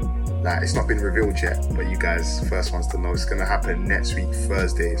 Like, it's not been revealed yet, but you guys first ones to know. It's gonna happen next week,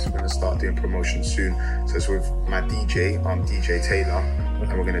 Thursday. So we're gonna start doing promotion soon. So it's with my DJ, DJ Taylor,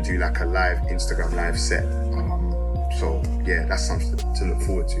 and we're gonna do like a live Instagram live set. So yeah, that's something to look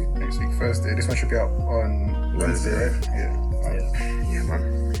forward to. Next week, Thursday. This one should be out on Wednesday, right? Yeah,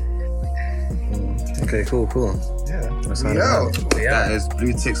 man. Okay, cool. Yeah. That's We how out. That is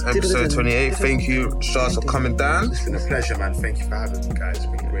Blue Ticks episode 28. Thank you, Shards, for coming down. It's been a pleasure, man. Thank you for having me, guys. It's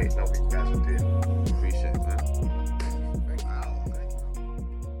been great. Love what you guys are doing. Appreciate it, man.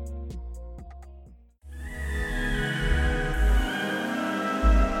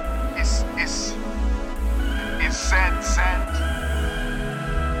 It's sent.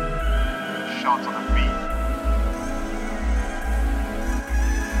 Shot on the beat.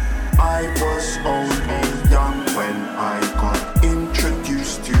 I was only young when I got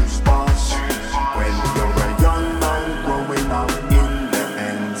introduced to bars. When you're a young man growing up, in the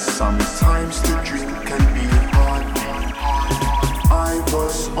end, sometimes the dream can be hard. I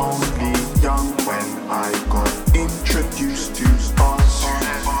was only young when I got introduced to bars.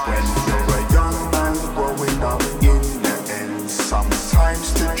 When you're a young man growing up, in the end,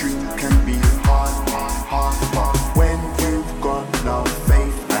 sometimes the dream can be hard. But when you've got love,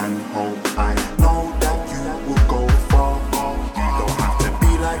 faith, and hope, I know that you will go far. You don't have to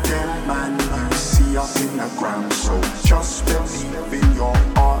be like them, man, you see up in the ground. So just believe in your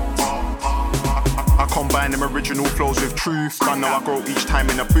art. I combine them original flows with truth. I know I grow each time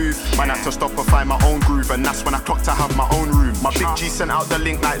in a booth. Man, I had to stop and find my own groove, and that's when I clocked to have my own room. My big G sent out the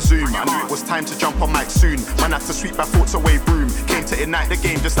link like Zoom. I knew it was time to jump on mic soon. Man, I had to sweep my thoughts away broom. Came to ignite the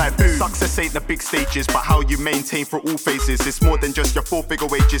game just like boom. Success ain't the big stages, but how you maintain for all phases. It's more than just your 4-figure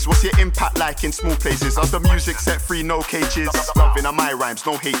wages. What's your impact like in small places? As the music set free, no cages. Loving on my rhymes,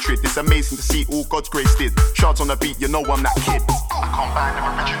 no hatred. It's amazing to see all God's grace did. Shards on the beat, you know I'm that kid. I combine them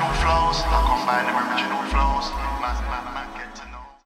original flows.